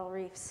on coral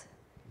reefs.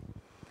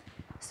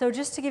 So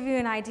just to give you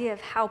an idea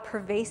of how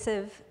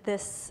pervasive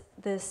this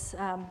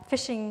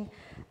fishing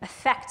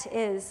effect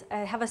is, I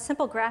have a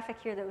simple graphic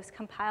here that was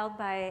compiled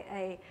by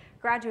a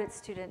graduate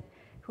student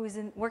who was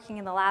working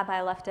in the lab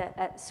I left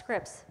at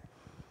Scripps.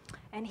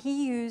 And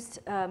he used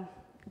a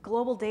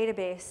global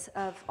database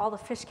of all the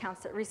fish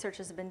counts that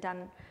researchers have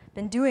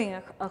been doing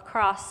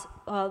across,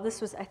 this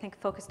was, I think,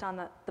 focused on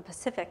the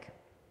Pacific.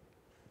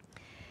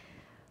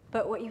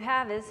 But what you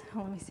have is,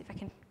 let me see if I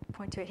can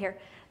point to it here.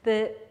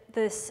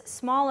 This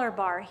smaller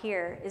bar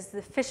here is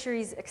the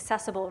fisheries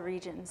accessible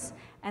regions,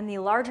 and the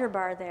larger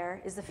bar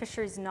there is the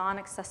fisheries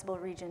non-accessible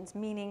regions,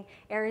 meaning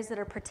areas that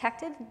are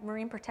protected,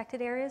 marine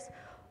protected areas,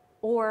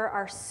 or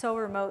are so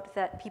remote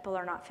that people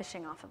are not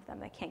fishing off of them,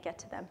 they can't get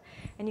to them.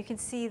 And you can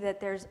see that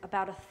there's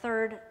about a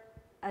third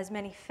as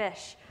many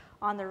fish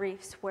on the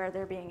reefs where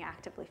they're being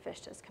actively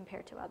fished as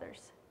compared to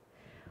others.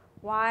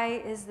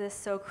 Why is this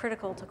so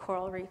critical to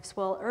coral reefs?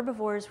 Well,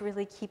 herbivores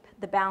really keep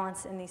the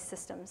balance in these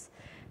systems.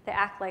 They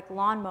act like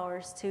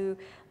lawnmowers to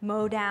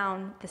mow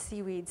down the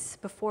seaweeds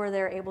before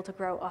they're able to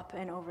grow up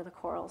and over the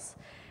corals.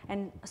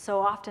 And so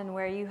often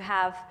where you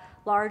have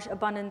large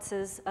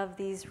abundances of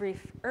these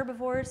reef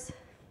herbivores,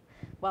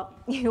 well,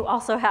 you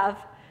also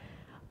have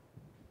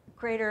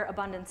greater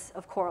abundance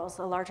of corals,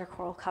 a larger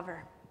coral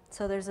cover.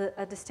 So there's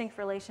a distinct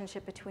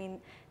relationship between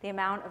the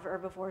amount of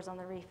herbivores on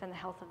the reef and the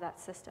health of that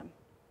system.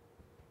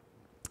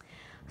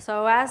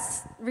 So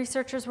as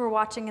researchers were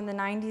watching in the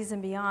 90s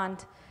and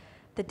beyond,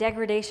 the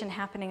degradation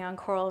happening on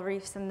coral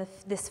reefs and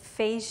this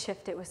phase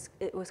shift,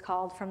 it was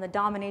called, from the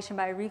domination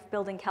by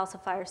reef-building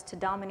calcifiers to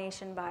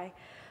domination by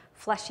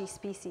fleshy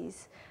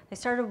species. They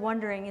started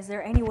wondering, is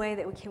there any way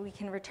that we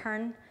can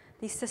return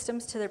these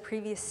systems to their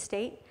previous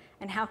state,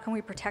 and how can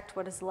we protect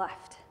what is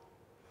left?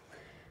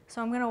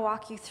 So I'm going to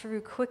walk you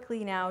through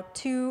quickly now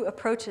 2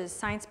 approaches,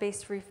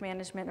 science-based reef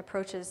management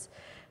approaches,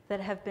 that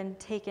have been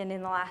taken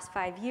in the last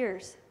 5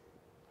 years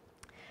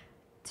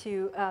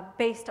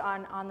based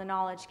on the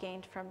knowledge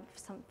gained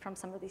from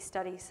some of these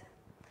studies.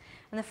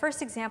 And the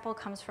first example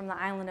comes from the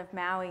island of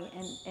Maui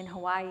in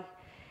Hawaii.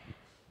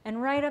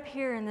 And right up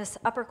here in this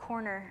upper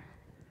corner,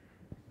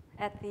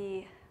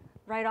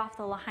 right off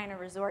the Lahaina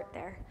Resort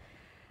there,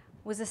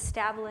 was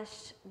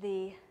established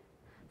the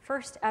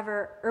first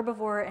ever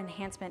herbivore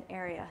enhancement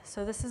area.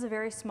 So this is a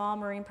very small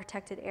marine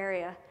protected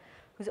area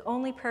whose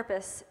only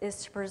purpose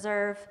is to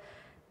preserve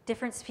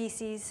different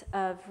species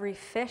of reef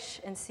fish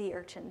and sea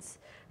urchins.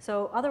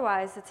 So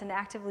otherwise, it's an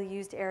actively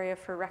used area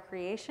for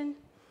recreation,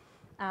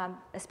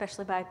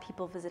 especially by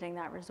people visiting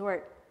that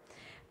resort.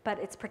 But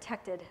it's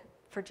protected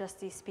for just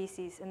these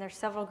species. And there's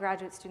several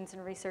graduate students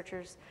and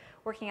researchers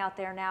working out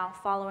there now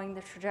following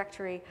the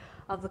trajectory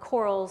of the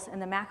corals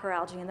and the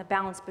macroalgae and the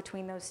balance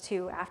between those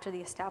two after the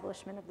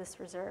establishment of this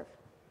reserve.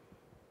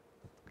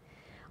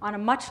 On a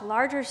much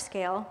larger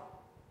scale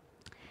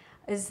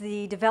is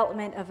the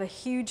development of a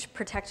huge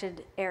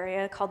protected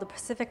area called the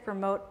Pacific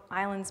Remote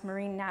Islands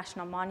Marine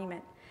National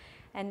Monument.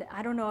 And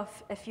I don't know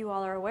if you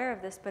all are aware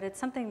of this, but it's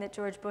something that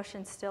George Bush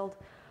instilled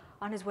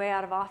on his way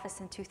out of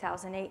office in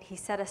 2008. He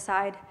set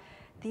aside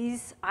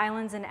these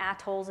islands and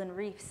atolls and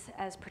reefs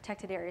as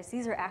protected areas.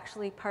 These are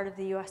actually part of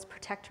the U.S.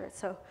 protectorate,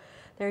 so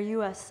they're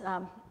U.S.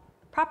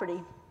 property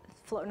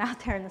floating out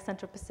there in the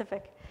Central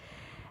Pacific.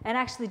 And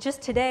actually,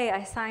 just today,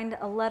 I signed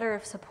a letter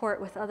of support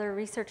with other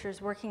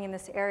researchers working in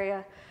this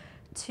area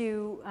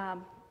to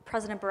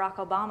President Barack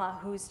Obama,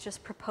 who's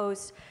just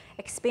proposed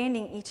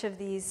expanding each of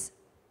these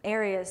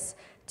areas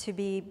to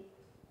be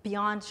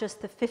beyond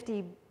just the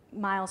 50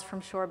 miles from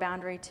shore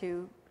boundary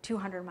to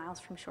 200 miles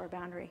from shore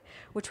boundary,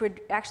 which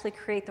would actually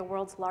create the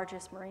world's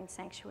largest marine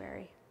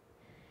sanctuary.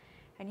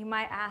 And you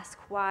might ask,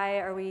 why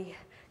are we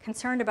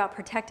concerned about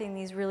protecting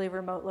these really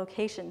remote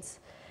locations?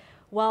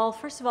 Well,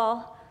 first of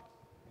all,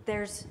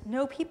 there's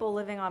no people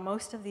living on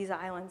most of these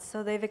islands,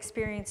 so they've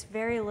experienced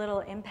very little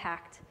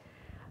impact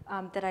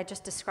that I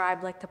just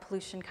described, like the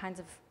pollution kinds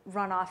of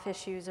runoff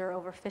issues or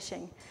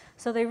overfishing.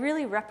 So they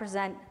really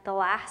represent the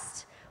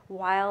last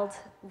wild,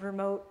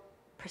 remote,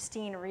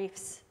 pristine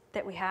reefs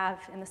that we have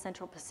in the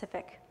Central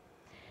Pacific.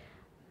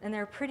 And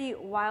they're a pretty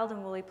wild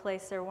and woolly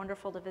place. They're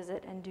wonderful to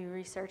visit and do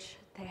research.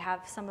 They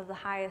have some of the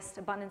highest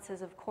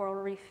abundances of coral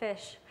reef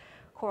fish,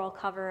 coral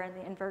cover, and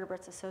the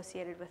invertebrates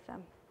associated with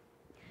them.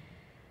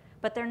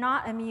 But they're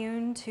not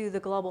immune to the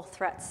global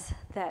threats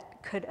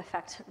that could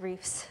affect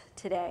reefs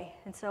today.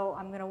 And so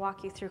I'm going to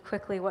walk you through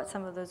quickly what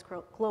some of those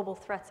global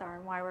threats are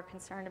and why we're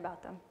concerned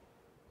about them.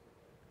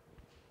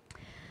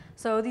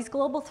 So these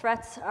global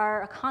threats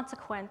are a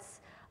consequence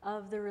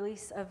of the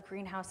release of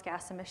greenhouse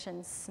gas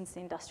emissions since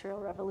the Industrial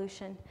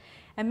Revolution.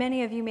 And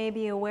many of you may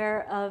be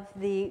aware of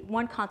the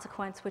one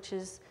consequence, which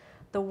is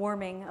the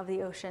warming of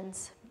the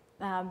oceans,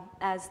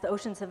 as the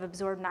oceans have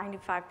absorbed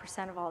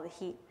 95% of all the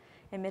heat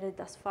emitted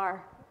thus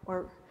far,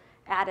 or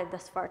added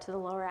thus far to the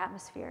lower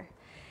atmosphere.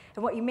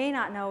 And what you may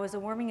not know is a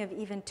warming of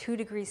even 2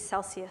 degrees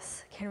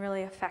Celsius can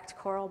really affect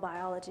coral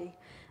biology.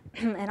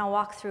 And I'll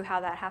walk through how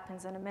that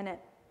happens in a minute.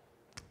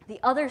 The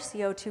other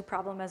CO2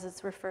 problem, as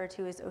it's referred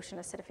to, is ocean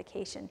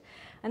acidification.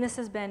 And this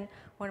has been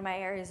one of my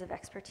areas of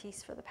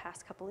expertise for the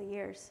past couple of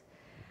years.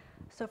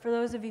 So for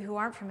those of you who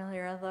aren't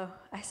familiar, although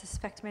I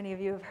suspect many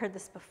of you have heard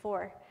this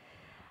before,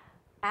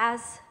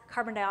 as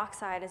carbon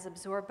dioxide is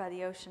absorbed by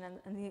the ocean,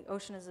 and the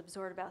ocean has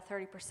absorbed about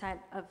 30%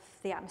 of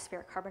the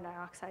atmospheric carbon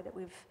dioxide that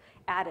we've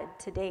added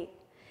to date,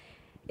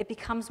 it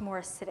becomes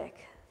more acidic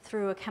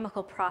through a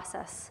chemical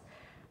process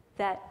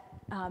that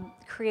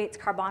creates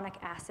carbonic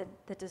acid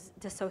that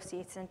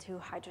dissociates into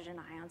hydrogen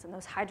ions, and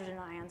those hydrogen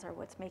ions are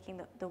what's making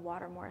the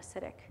water more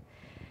acidic.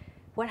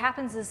 What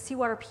happens is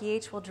seawater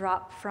pH will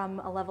drop from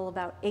a level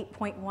about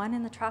 8.1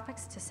 in the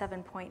tropics to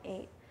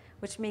 7.8,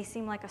 which may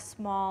seem like a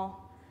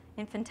small,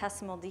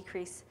 infinitesimal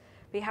decrease,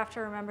 but you have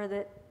to remember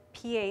that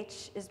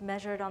pH is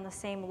measured on the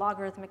same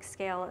logarithmic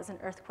scale as an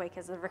earthquake,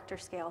 as the Richter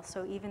scale,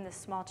 so even this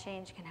small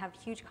change can have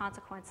huge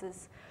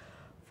consequences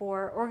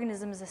for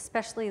organisms,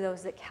 especially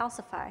those that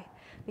calcify,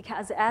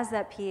 because as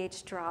that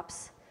pH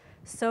drops,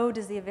 so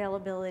does the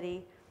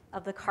availability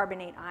of the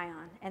carbonate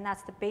ion, and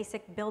that's the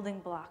basic building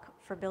block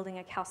for building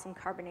a calcium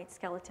carbonate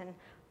skeleton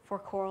for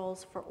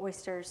corals, for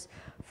oysters,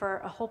 for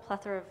a whole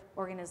plethora of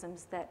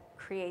organisms that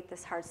create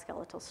this hard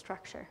skeletal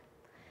structure.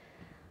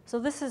 So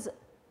this is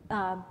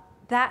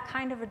that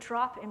kind of a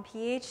drop in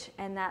pH,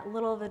 and that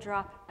little of a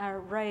drop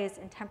rise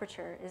in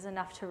temperature is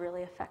enough to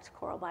really affect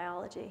coral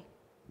biology.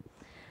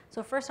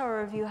 So first I'll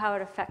review how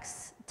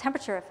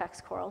temperature affects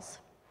corals.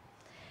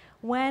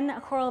 When a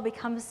coral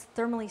becomes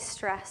thermally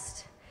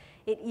stressed,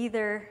 it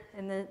either,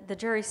 and the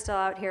jury's still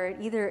out here, it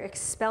either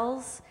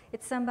expels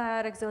its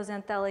symbiotic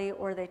zooxanthellae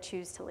or they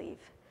choose to leave.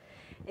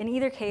 In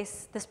either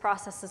case, this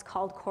process is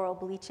called coral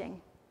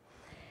bleaching.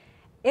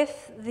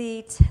 If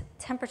the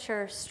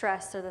temperature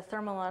stress or the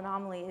thermal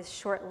anomaly is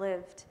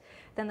short-lived,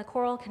 then the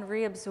coral can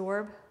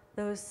reabsorb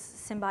those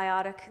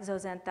symbiotic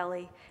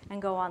zooxanthellae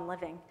and go on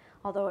living,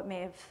 although it may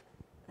have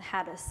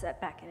had a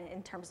setback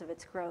in terms of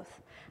its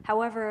growth.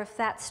 However, if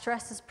that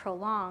stress is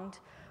prolonged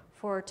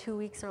for 2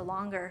 weeks or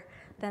longer,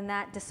 then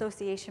that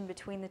dissociation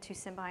between the two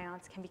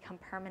symbionts can become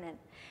permanent.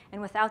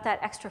 And without that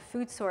extra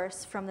food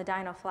source from the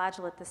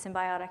dinoflagellate, the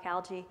symbiotic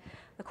algae,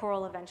 the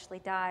coral eventually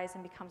dies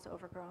and becomes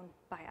overgrown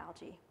by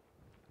algae,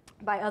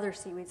 by other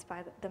seaweeds,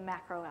 by the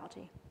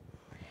macroalgae.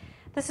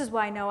 This is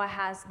why NOAA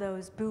has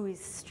those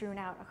buoys strewn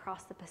out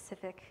across the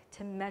Pacific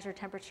to measure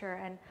temperature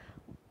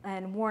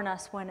and warn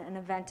us when an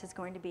event is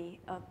going to be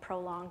a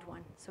prolonged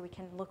one, so we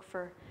can look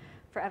for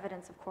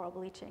evidence of coral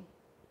bleaching.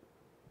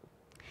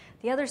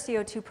 The other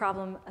CO2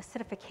 problem,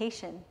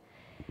 acidification,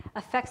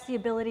 affects the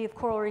ability of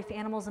coral reef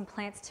animals and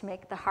plants to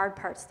make the hard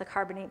parts, the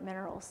carbonate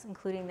minerals,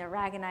 including the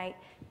aragonite,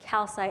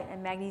 calcite,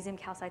 and magnesium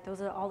calcite. Those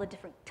are all the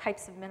different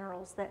types of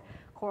minerals that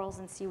corals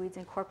and seaweeds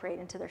incorporate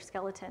into their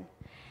skeleton.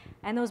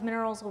 And those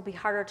minerals will be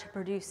harder to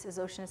produce as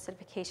ocean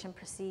acidification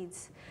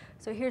proceeds.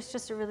 So here's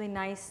just a really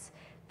nice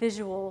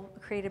visual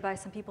created by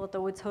some people at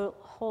the Woods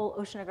Hole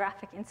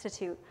Oceanographic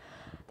Institute.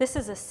 This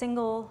is a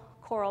single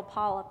coral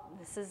polyp.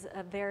 This is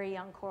a very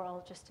young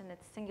coral, just in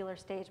its singular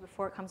stage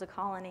before it becomes a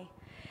colony.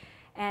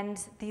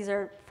 And these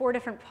are 4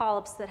 different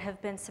polyps that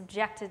have been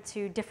subjected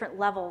to different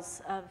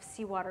levels of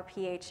seawater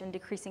pH and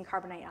decreasing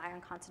carbonate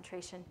ion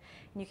concentration.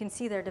 And you can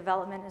see their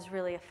development is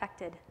really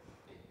affected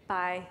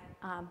by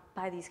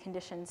these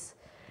conditions.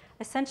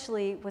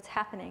 Essentially, what's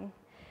happening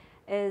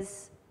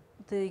is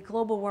the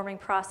global warming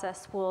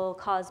process will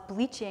cause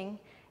bleaching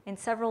in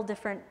several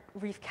different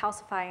reef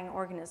calcifying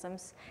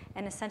organisms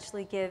and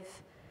essentially give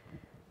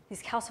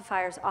these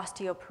calcifiers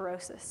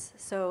osteoporosis.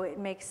 So it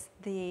makes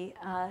the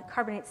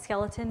carbonate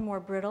skeleton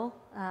more brittle,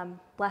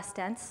 less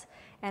dense,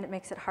 and it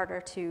makes it harder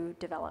to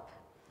develop.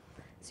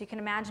 So you can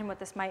imagine what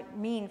this might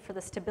mean for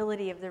the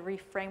stability of the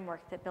reef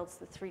framework that builds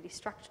the 3D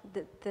structure.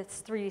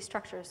 This 3D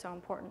structure is so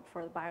important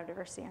for the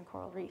biodiversity on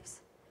coral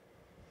reefs.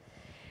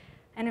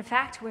 And in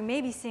fact, we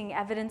may be seeing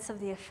evidence of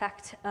the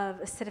effect of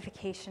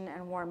acidification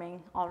and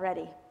warming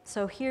already.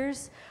 So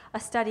here's a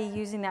study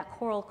using that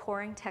coral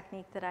coring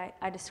technique that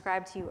I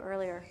described to you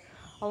earlier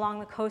along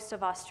the coast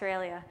of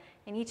Australia.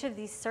 And each of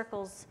these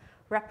circles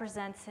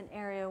represents an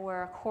area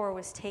where a core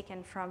was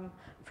taken from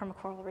a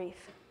coral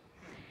reef.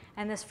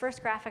 And this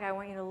first graphic I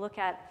want you to look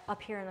at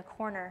up here in the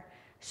corner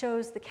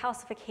shows the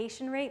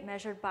calcification rate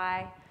measured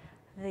by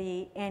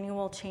the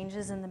annual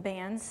changes in the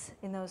bands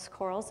in those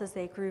corals as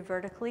they grew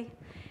vertically.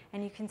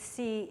 And you can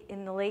see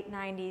in the late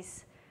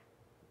 90s,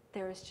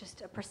 there was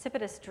just a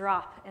precipitous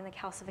drop in the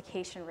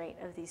calcification rate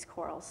of these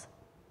corals.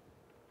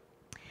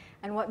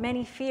 And what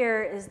many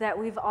fear is that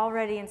we've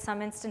already, in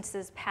some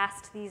instances,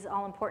 passed these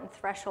all-important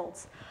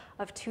thresholds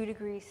of 2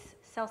 degrees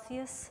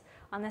Celsius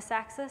on this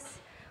axis,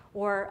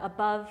 or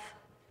above,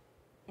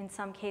 in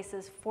some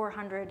cases,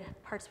 400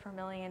 parts per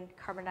million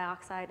carbon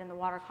dioxide in the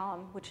water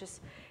column, which is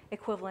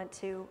equivalent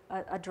to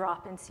a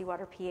drop in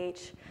seawater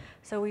pH.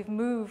 So we've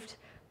moved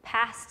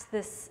past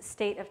this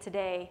state of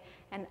today,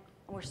 and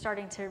we're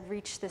starting to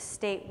reach this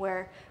state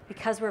where,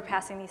 because we're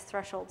passing these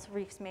thresholds,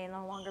 reefs may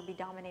no longer be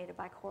dominated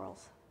by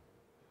corals.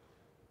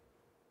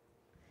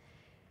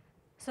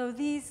 So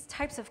these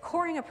types of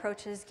coring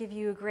approaches give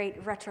you a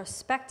great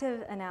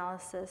retrospective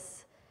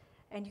analysis,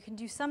 and you can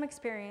do some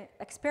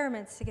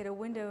experiments to get a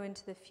window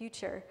into the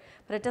future,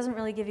 but it doesn't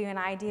really give you an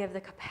idea of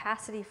the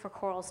capacity for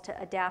corals to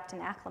adapt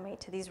and acclimate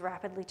to these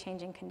rapidly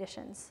changing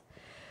conditions.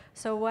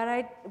 So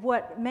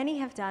what many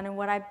have done, and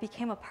what I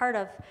became a part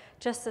of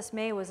just this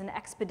May, was an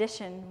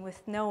expedition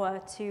with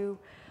NOAA to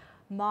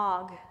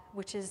Maug,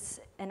 which is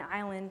an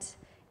island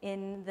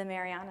in the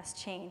Marianas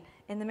Chain.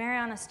 In the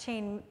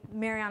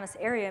Marianas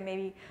area may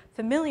be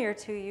familiar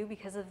to you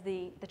because of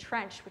the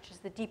trench, which is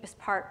the deepest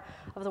part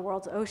of the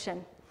world's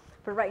ocean.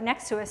 But right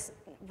next to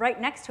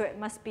it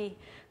must be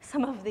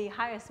some of the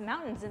highest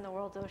mountains in the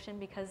world's ocean,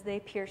 because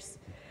they pierce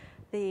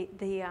the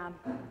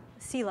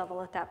sea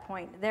level at that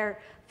point. There are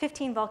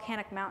 15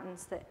 volcanic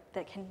mountains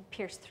that can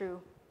pierce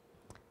through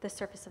the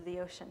surface of the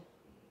ocean.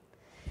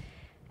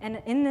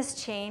 And in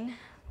this chain,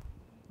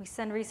 we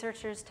send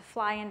researchers to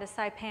fly into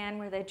Saipan,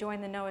 where they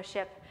join the NOAA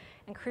ship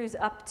and cruise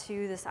up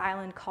to this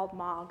island called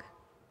Maug.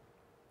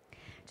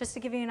 Just to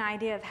give you an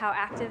idea of how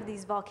active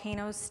these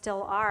volcanoes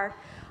still are,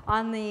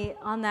 on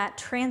that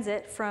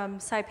transit from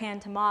Saipan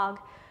to Maug,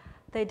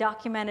 they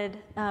documented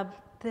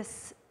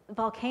this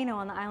volcano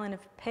on the island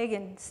of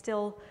Pagan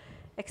still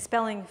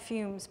expelling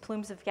fumes,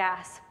 plumes of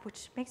gas,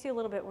 which makes you a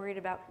little bit worried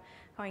about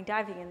going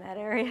diving in that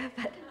area,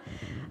 but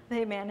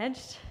they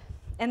managed.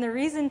 And the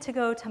reason to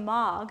go to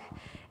Maug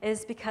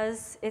is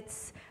because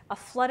it's a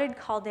flooded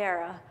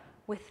caldera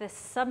with this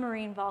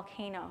submarine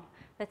volcano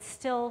that's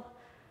still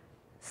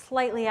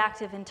slightly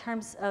active in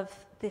terms of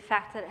the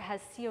fact that it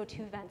has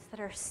CO2 vents that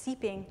are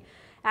seeping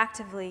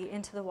actively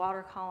into the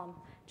water column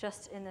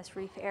just in this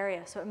reef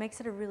area. So it makes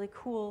it a really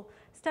cool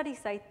study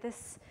site.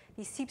 These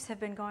seeps have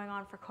been going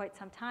on for quite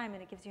some time,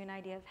 and it gives you an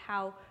idea of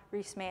how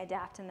reefs may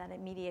adapt in that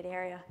immediate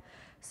area.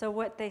 So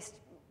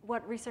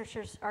what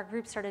researchers, our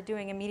group, started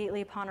doing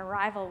immediately upon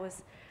arrival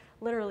was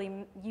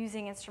literally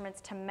using instruments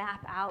to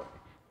map out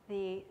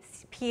the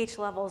pH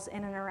levels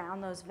in and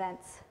around those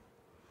vents.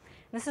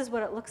 This is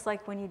what it looks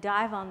like when you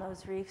dive on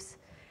those reefs.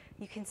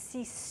 You can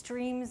see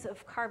streams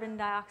of carbon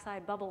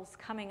dioxide bubbles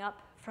coming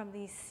up from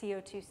these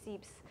CO2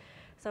 seeps.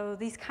 So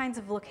these kinds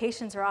of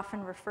locations are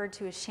often referred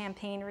to as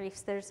champagne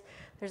reefs. There's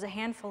a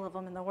handful of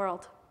them in the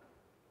world.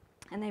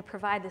 And they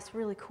provide this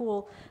really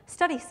cool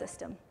study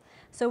system.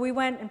 So we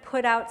went and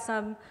put out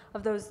some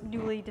of those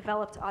newly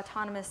developed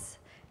autonomous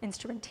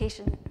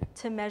instrumentation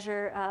to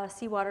measure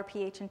seawater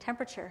pH and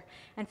temperature,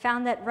 and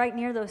found that right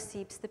near those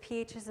seeps, the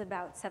pH is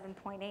about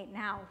 7.8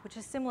 now, which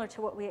is similar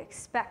to what we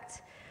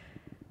expect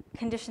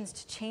conditions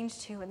to change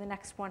to in the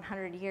next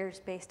 100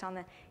 years based on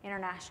the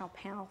International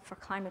Panel for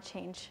Climate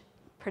Change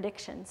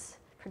projections.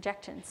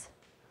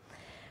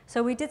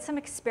 So we did some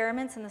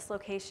experiments in this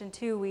location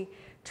too. We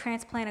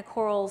transplanted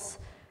corals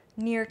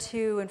near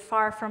to and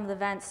far from the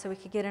vents so we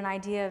could get an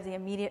idea of the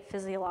immediate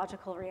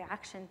physiological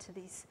reaction to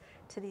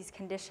these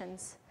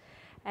conditions.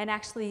 And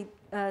actually,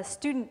 a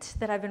student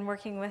that I've been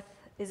working with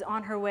is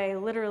on her way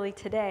literally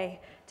today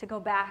to go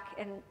back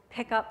and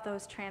pick up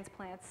those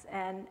transplants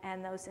and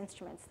those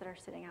instruments that are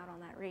sitting out on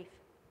that reef.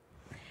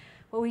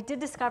 What we did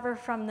discover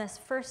from this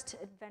first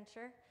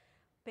adventure,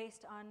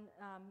 based on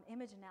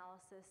image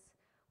analysis,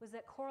 was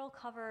that coral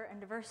cover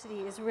and diversity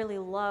is really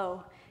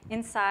low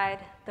inside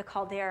the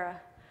caldera,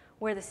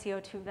 where the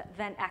CO2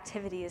 vent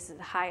activity is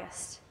the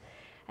highest.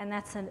 And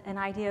that's an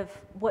idea of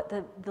what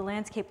the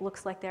landscape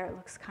looks like there. It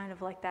looks kind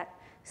of like that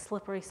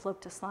slippery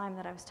slope to slime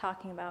that I was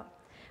talking about.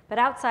 But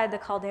outside the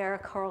caldera,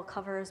 coral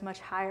cover is much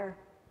higher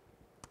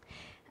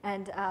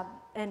and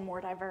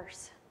more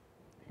diverse.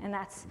 And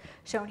that's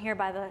shown here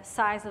by the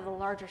size of the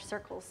larger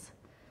circles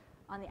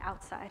on the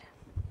outside.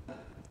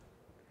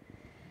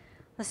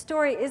 The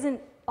story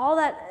isn't all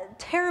that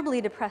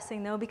terribly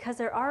depressing, though, because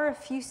there are a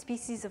few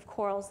species of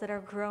corals that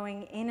are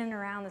growing in and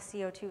around the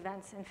CO2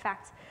 vents. In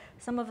fact,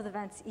 some of the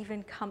vents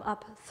even come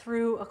up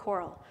through a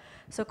coral.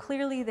 So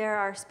clearly there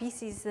are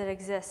species that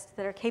exist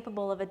that are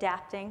capable of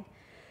adapting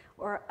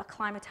or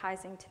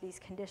acclimatizing to these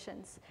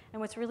conditions. And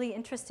what's really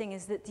interesting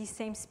is that these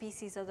same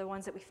species are the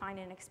ones that we find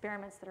in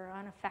experiments that are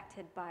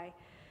unaffected by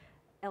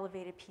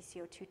elevated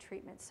PCO2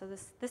 treatments. So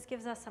this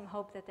gives us some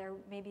hope that there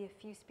may be a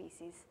few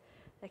species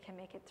that can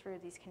make it through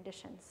these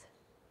conditions.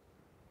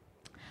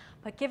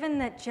 But given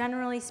that,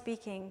 generally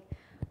speaking,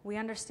 we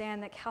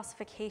understand that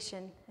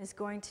calcification is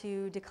going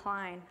to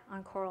decline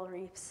on coral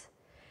reefs,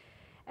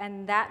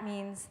 and that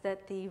means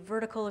that the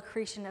vertical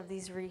accretion of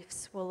these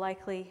reefs will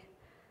likely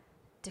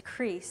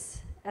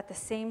decrease at the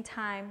same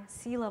time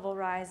sea level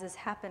rise is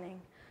happening.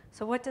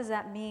 So what does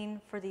that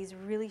mean for these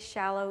really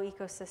shallow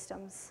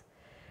ecosystems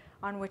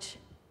on which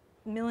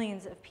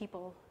millions of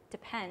people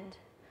depend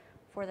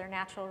for their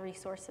natural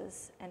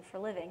resources and for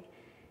living?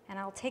 And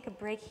I'll take a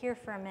break here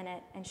for a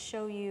minute and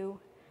show you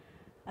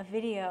a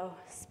video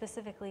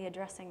specifically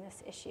addressing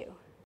this issue.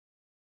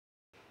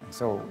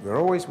 So you're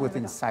always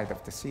within sight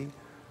of the sea.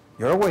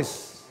 You're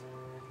always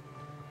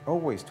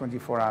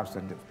 24 hours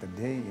of the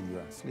day in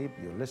your sleep.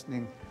 You're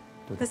listening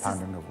to the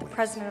pounding of waves. The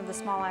president of the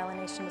Small Island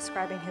Nation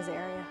describing his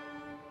area.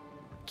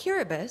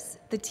 Kiribati,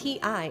 the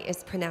TI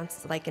is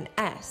pronounced like an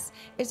S,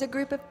 is a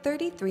group of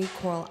 33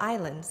 coral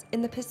islands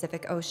in the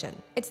Pacific Ocean.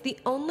 It's the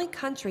only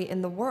country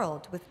in the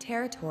world with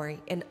territory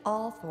in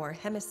all 4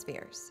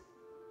 hemispheres.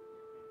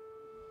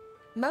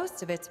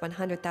 Most of its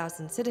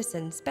 100,000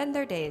 citizens spend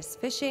their days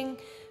fishing,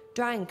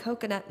 drying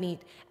coconut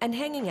meat, and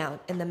hanging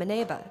out in the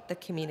maneba, the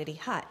community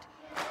hut.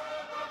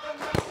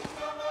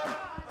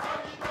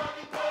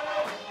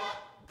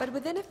 But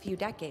within a few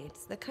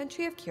decades, the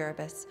country of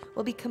Kiribati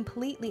will be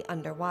completely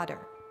underwater.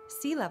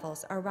 Sea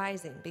levels are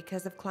rising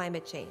because of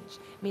climate change,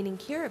 meaning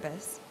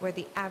Kiribati, where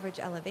the average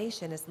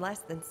elevation is less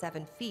than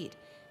 7 feet,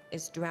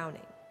 is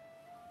drowning.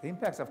 The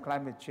impacts of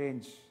climate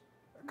change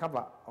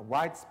cover a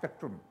wide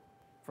spectrum,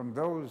 from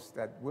those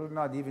that will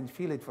not even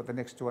feel it for the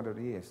next 200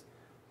 years,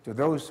 to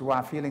those who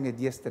are feeling it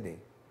yesterday.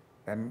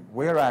 And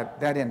we're at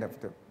that end of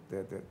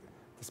the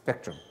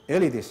spectrum.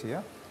 Early this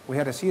year, we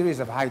had a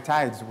series of high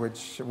tides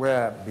which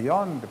were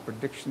beyond the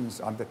predictions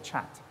on the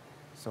chart.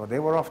 So they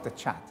were off the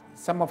chart.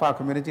 Some of our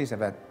communities have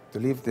had to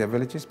leave their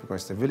villages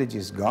because the village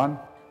is gone.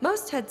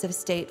 Most heads of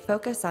state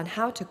focus on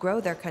how to grow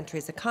their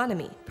country's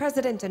economy.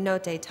 President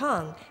Anote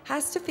Tong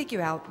has to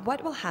figure out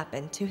what will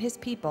happen to his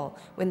people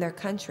when their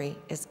country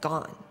is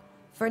gone.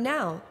 For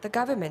now, the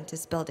government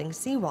is building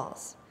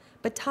seawalls,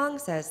 but Tong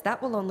says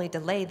that will only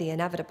delay the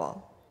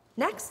inevitable.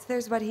 Next,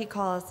 there's what he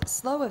calls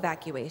slow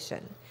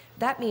evacuation.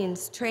 That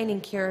means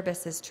training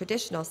Kiribati's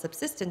traditional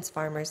subsistence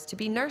farmers to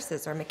be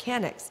nurses or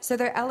mechanics, so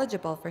they're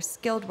eligible for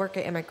skilled worker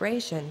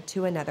immigration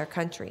to another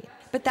country.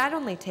 But that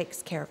only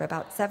takes care of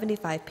about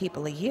 75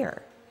 people a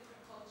year.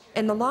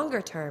 In the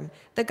longer term,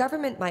 the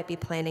government might be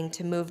planning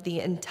to move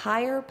the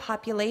entire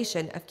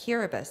population of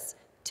Kiribati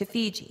to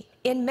Fiji.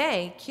 In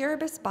May,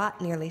 Kiribati bought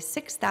nearly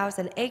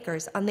 6,000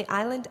 acres on the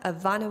island of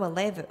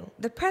Vanuatu.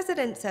 The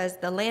president says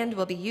the land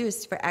will be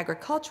used for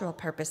agricultural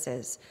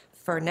purposes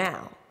for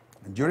now.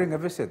 During a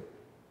visit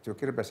to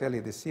Kiribati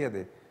earlier this year,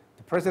 the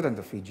president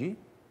of Fiji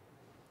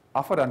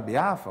offered on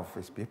behalf of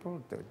his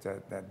people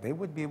that they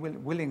would be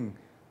willing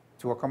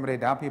to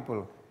accommodate our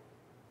people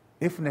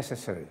if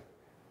necessary.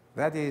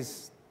 That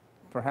is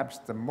perhaps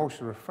the most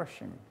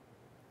refreshing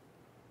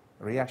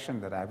reaction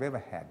that I've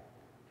ever had.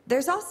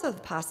 There's also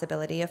the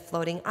possibility of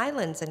floating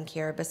islands in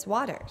Kiribati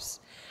waters.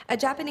 A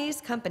Japanese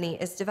company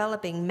is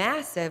developing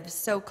massive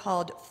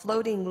so-called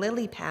floating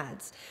lily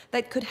pads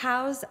that could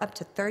house up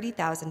to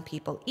 30,000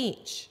 people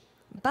each.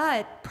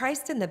 But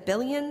priced in the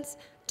billions,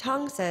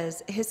 Tong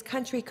says his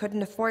country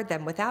couldn't afford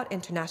them without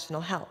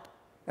international help.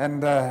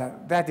 And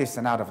that is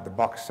an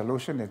out-of-the-box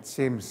solution. It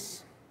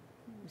seems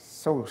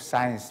so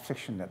science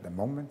fiction at the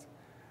moment.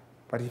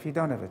 But if you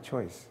don't have a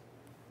choice,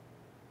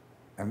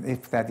 and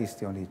if that is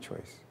the only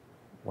choice,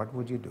 what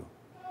would you do?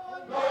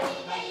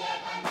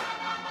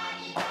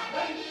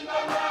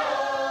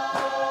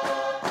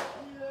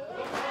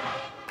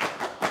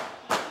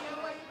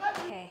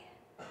 Okay,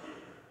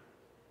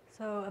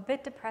 so a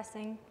bit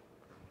depressing,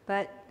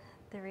 but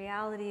the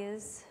reality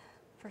is,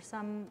 for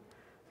some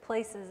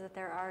places, that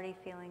they're already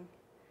feeling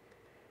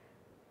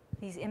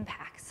these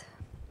impacts.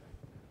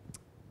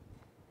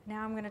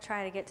 Now I'm going to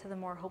try to get to the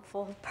more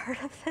hopeful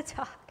part of the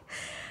talk.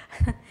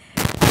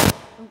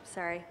 Oops,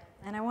 sorry.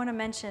 And I want to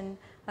mention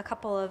a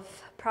couple of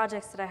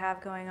projects that I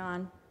have going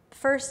on.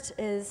 First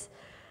is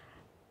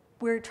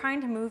we're trying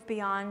to move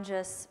beyond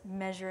just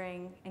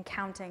measuring and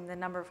counting the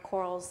number of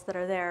corals that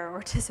are there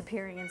or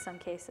disappearing in some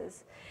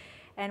cases.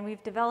 And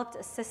we've developed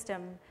a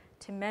system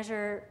to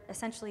measure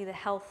essentially the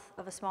health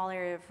of a small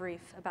area of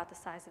reef about the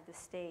size of this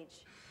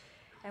stage.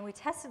 And we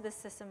tested this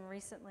system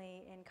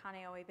recently in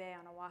Kaneohe Bay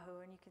on Oahu,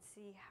 and you can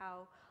see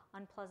how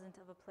unpleasant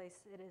of a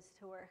place it is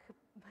to work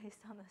based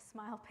on the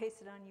smile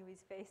pasted on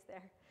Yui's face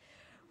there.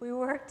 We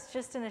worked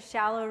just in a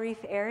shallow reef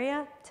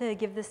area to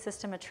give this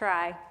system a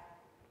try.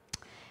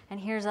 And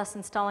here's us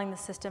installing the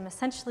system.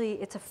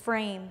 Essentially, it's a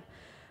frame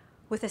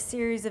with a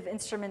series of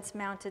instruments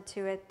mounted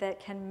to it that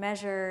can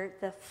measure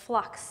the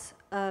flux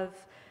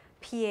of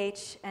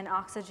pH and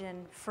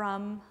oxygen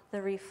from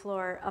the reef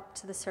floor up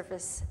to the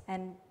surface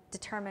and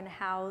determine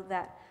how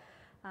that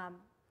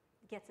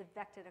gets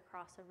evected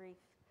across a reef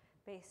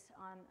based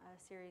on a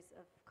series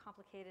of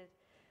complicated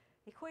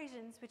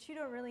equations, which you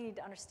don't really need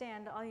to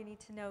understand. All you need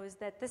to know is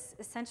that this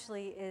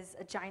essentially is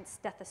a giant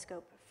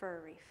stethoscope for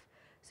a reef.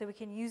 So we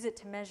can use it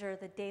to measure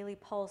the daily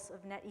pulse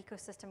of net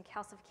ecosystem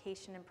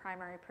calcification and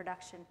primary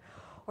production,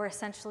 or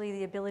essentially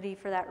the ability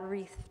for that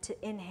reef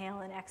to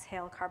inhale and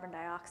exhale carbon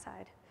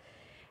dioxide.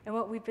 And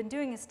what we've been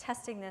doing is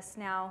testing this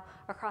now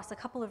across a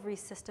couple of reef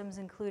systems,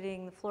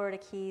 including the Florida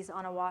Keys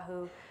on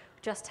Oahu.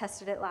 Just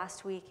tested it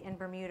last week in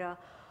Bermuda,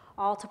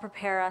 all to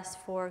prepare us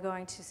for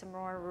going to some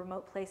more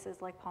remote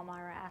places like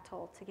Palmyra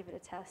Atoll to give it a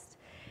test.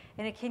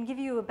 And it can give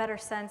you a better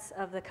sense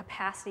of the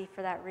capacity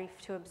for that reef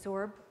to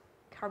absorb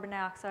carbon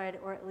dioxide,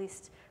 or at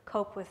least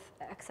cope with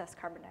excess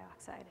carbon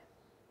dioxide,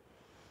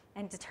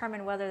 and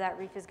determine whether that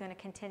reef is going to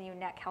continue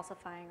net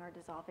calcifying or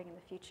dissolving in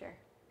the future.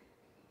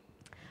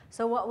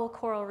 So what will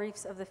coral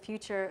reefs of the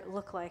future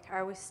look like?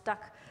 Are we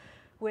stuck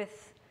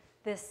with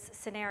this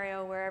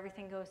scenario where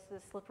everything goes to the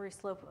slippery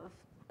slope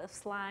of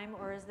slime,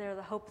 or is there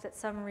the hope that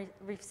some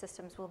reef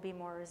systems will be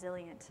more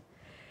resilient?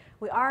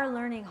 We are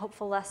learning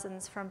hopeful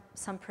lessons from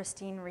some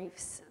pristine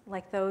reefs,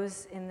 like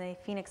those in the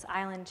Phoenix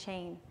Island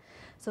chain.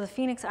 So the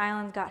Phoenix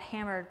Islands got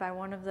hammered by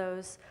one of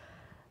those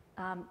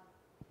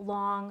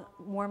long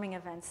warming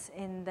events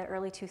in the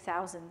early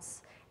 2000s,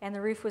 and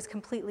the reef was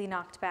completely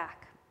knocked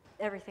back.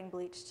 Everything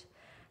bleached.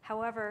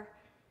 However,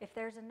 if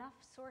there's enough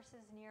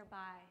sources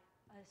nearby,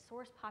 a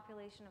source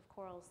population of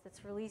corals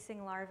that's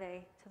releasing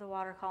larvae to the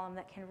water column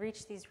that can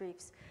reach these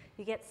reefs,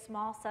 you get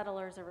small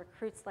settlers or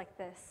recruits like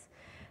this,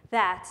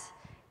 that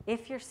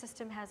if your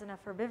system has enough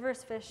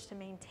herbivorous fish to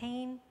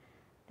maintain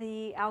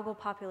the algal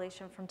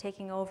population from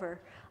taking over,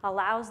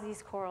 allows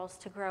these corals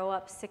to grow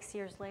up 6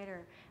 years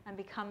later and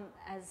become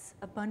as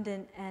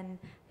abundant and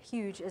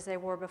huge as they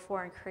were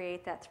before and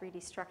create that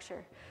 3D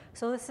structure.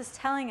 So this is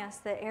telling us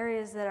that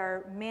areas that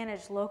are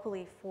managed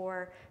locally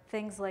for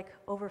things like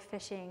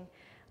overfishing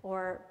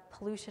or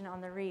pollution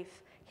on the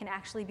reef can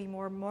actually be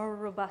more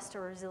robust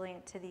or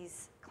resilient to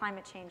these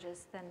climate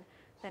changes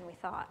than we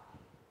thought.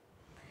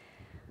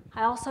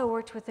 I also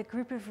worked with a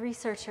group of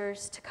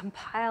researchers to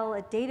compile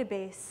a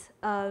database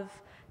of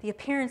the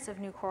appearance of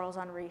new corals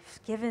on reefs,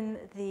 given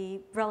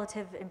the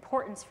relative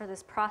importance for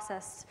this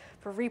process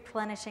for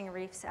replenishing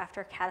reefs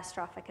after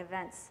catastrophic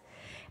events.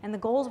 And the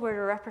goals were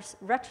to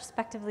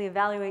retrospectively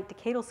evaluate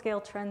decadal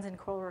scale trends in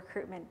coral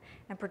recruitment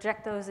and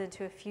project those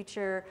into a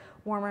future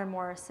warmer and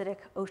more acidic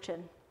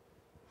ocean.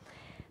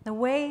 The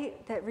way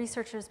that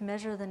researchers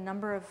measure the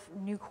number of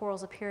new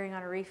corals appearing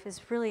on a reef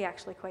is really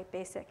actually quite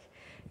basic.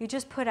 You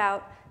just put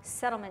out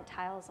settlement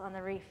tiles on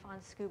the reef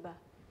on scuba,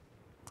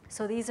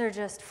 So these are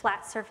just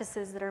flat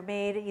surfaces that are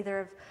made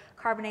either of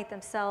carbonate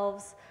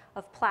themselves,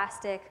 of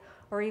plastic,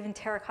 or even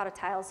terracotta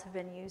tiles have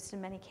been used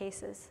in many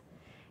cases.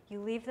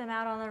 You leave them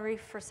out on the reef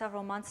for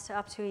several months to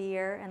up to a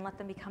year and let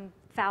them become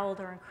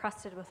fouled or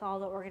encrusted with all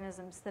the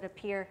organisms that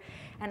appear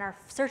and are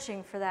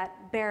searching for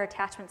that bare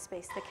attachment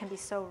space that can be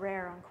so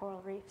rare on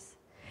coral reefs.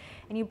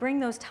 And you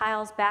bring those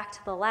tiles back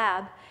to the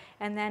lab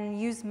and then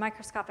use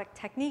microscopic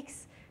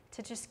techniques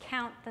to just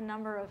count the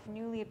number of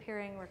newly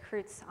appearing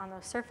recruits on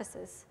those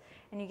surfaces.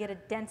 And you get a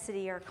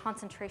density or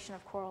concentration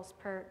of corals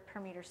per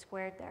meter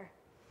squared there.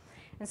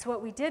 And so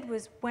what we did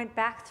was went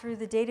back through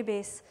the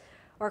database,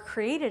 or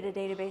created a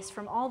database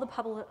from all the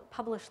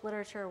published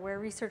literature where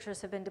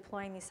researchers have been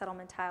deploying these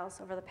settlement tiles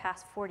over the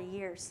past 40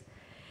 years.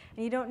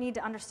 And you don't need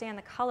to understand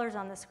the colors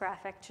on this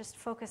graphic, just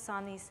focus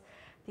on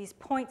these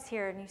points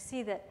here, and you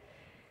see that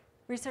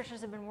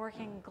researchers have been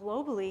working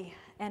globally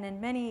and in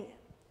many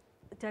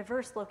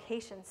diverse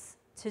locations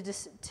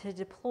to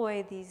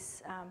deploy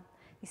these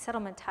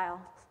settlement tiles.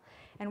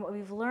 And what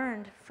we've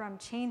learned from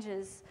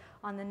changes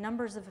on the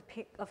numbers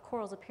of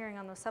corals appearing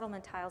on those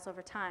settlement tiles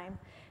over time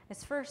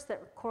is first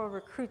that coral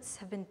recruits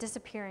have been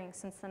disappearing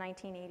since the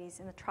 1980s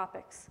in the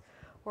tropics,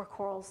 where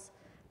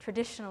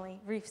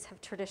reefs have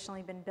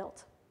traditionally been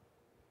built.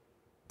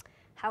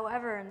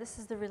 However, and this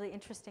is the really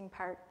interesting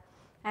part,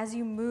 as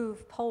you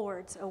move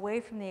polewards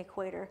away from the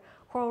equator,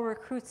 coral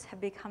recruits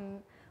have become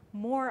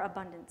more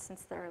abundant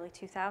since the early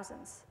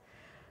 2000s.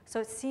 So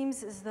it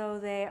seems as though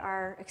they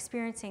are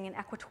experiencing an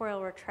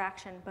equatorial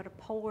retraction, but a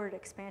poleward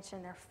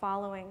expansion. They're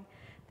following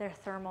their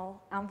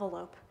thermal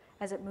envelope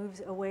as it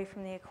moves away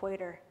from the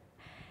equator.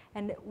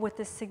 And what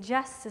this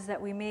suggests is that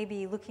we may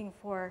be looking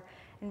for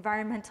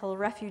environmental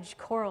refuge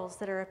corals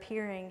that are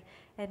appearing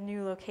at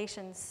new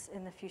locations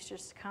in the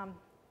futures to come.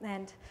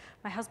 And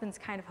my husband's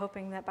kind of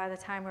hoping that by the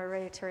time we're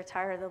ready to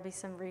retire, there'll be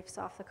some reefs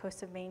off the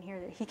coast of Maine here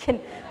that he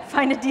can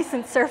find a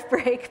decent surf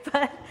break.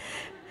 But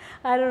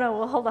I don't know,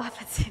 we'll hold off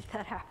and see if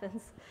that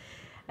happens.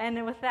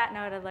 And with that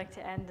note, I'd like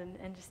to end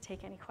and just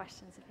take any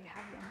questions if you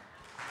have them.